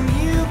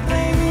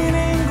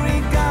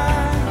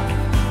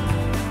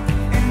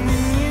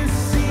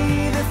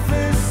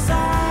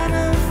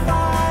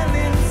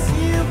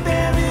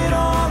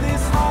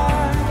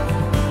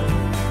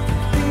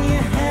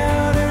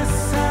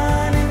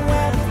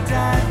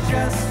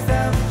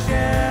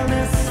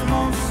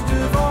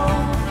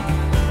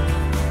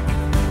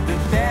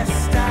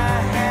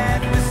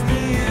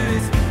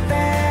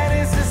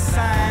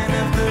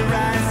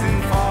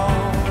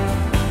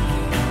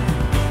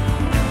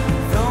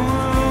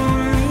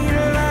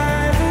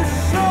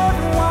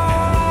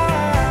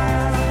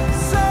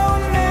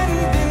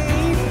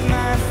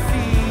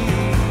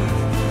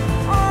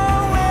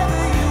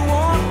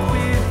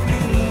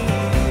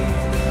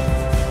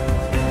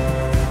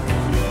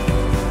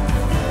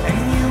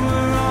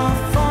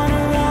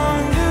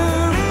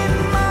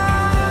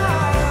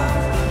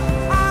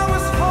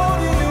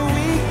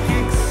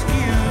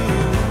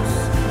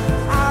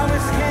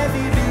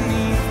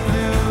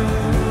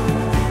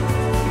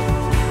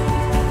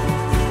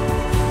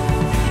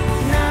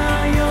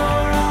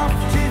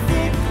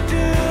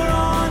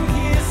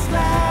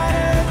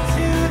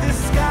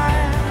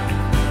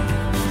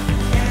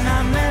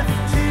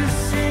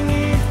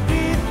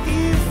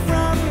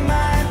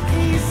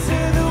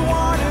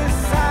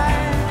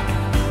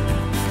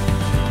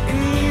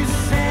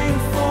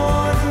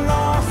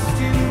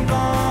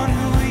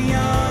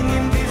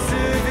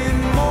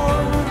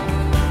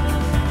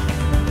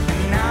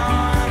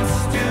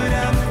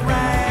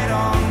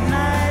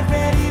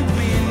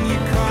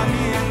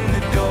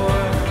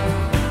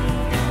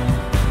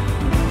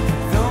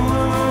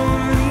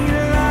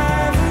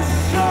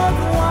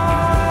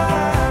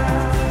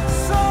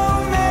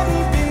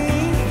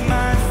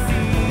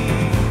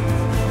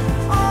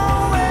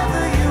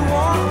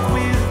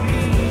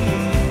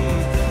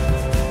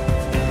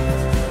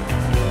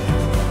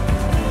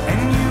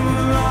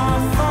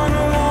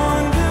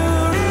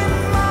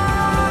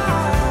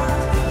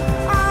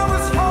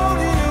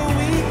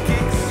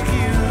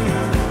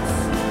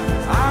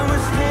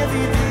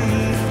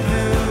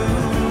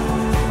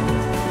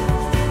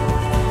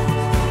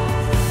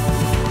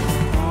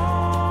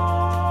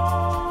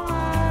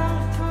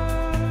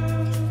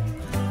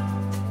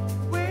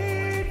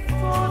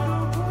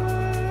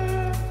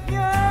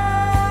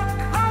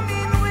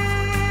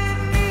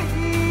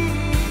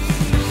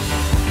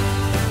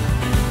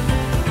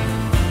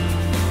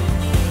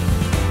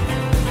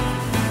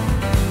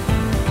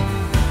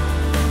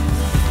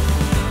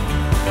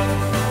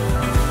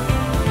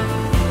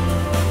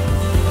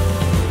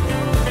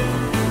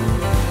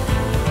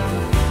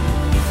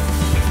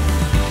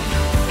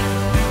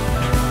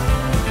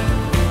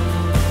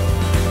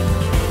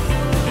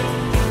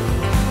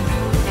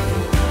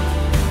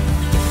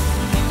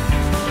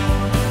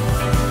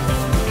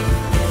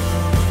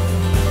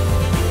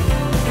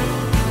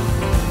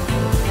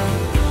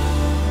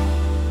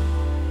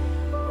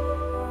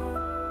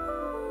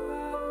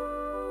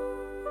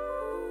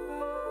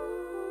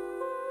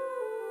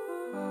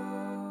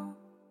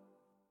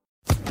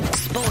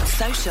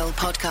 Social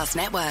Podcast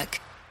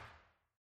Network.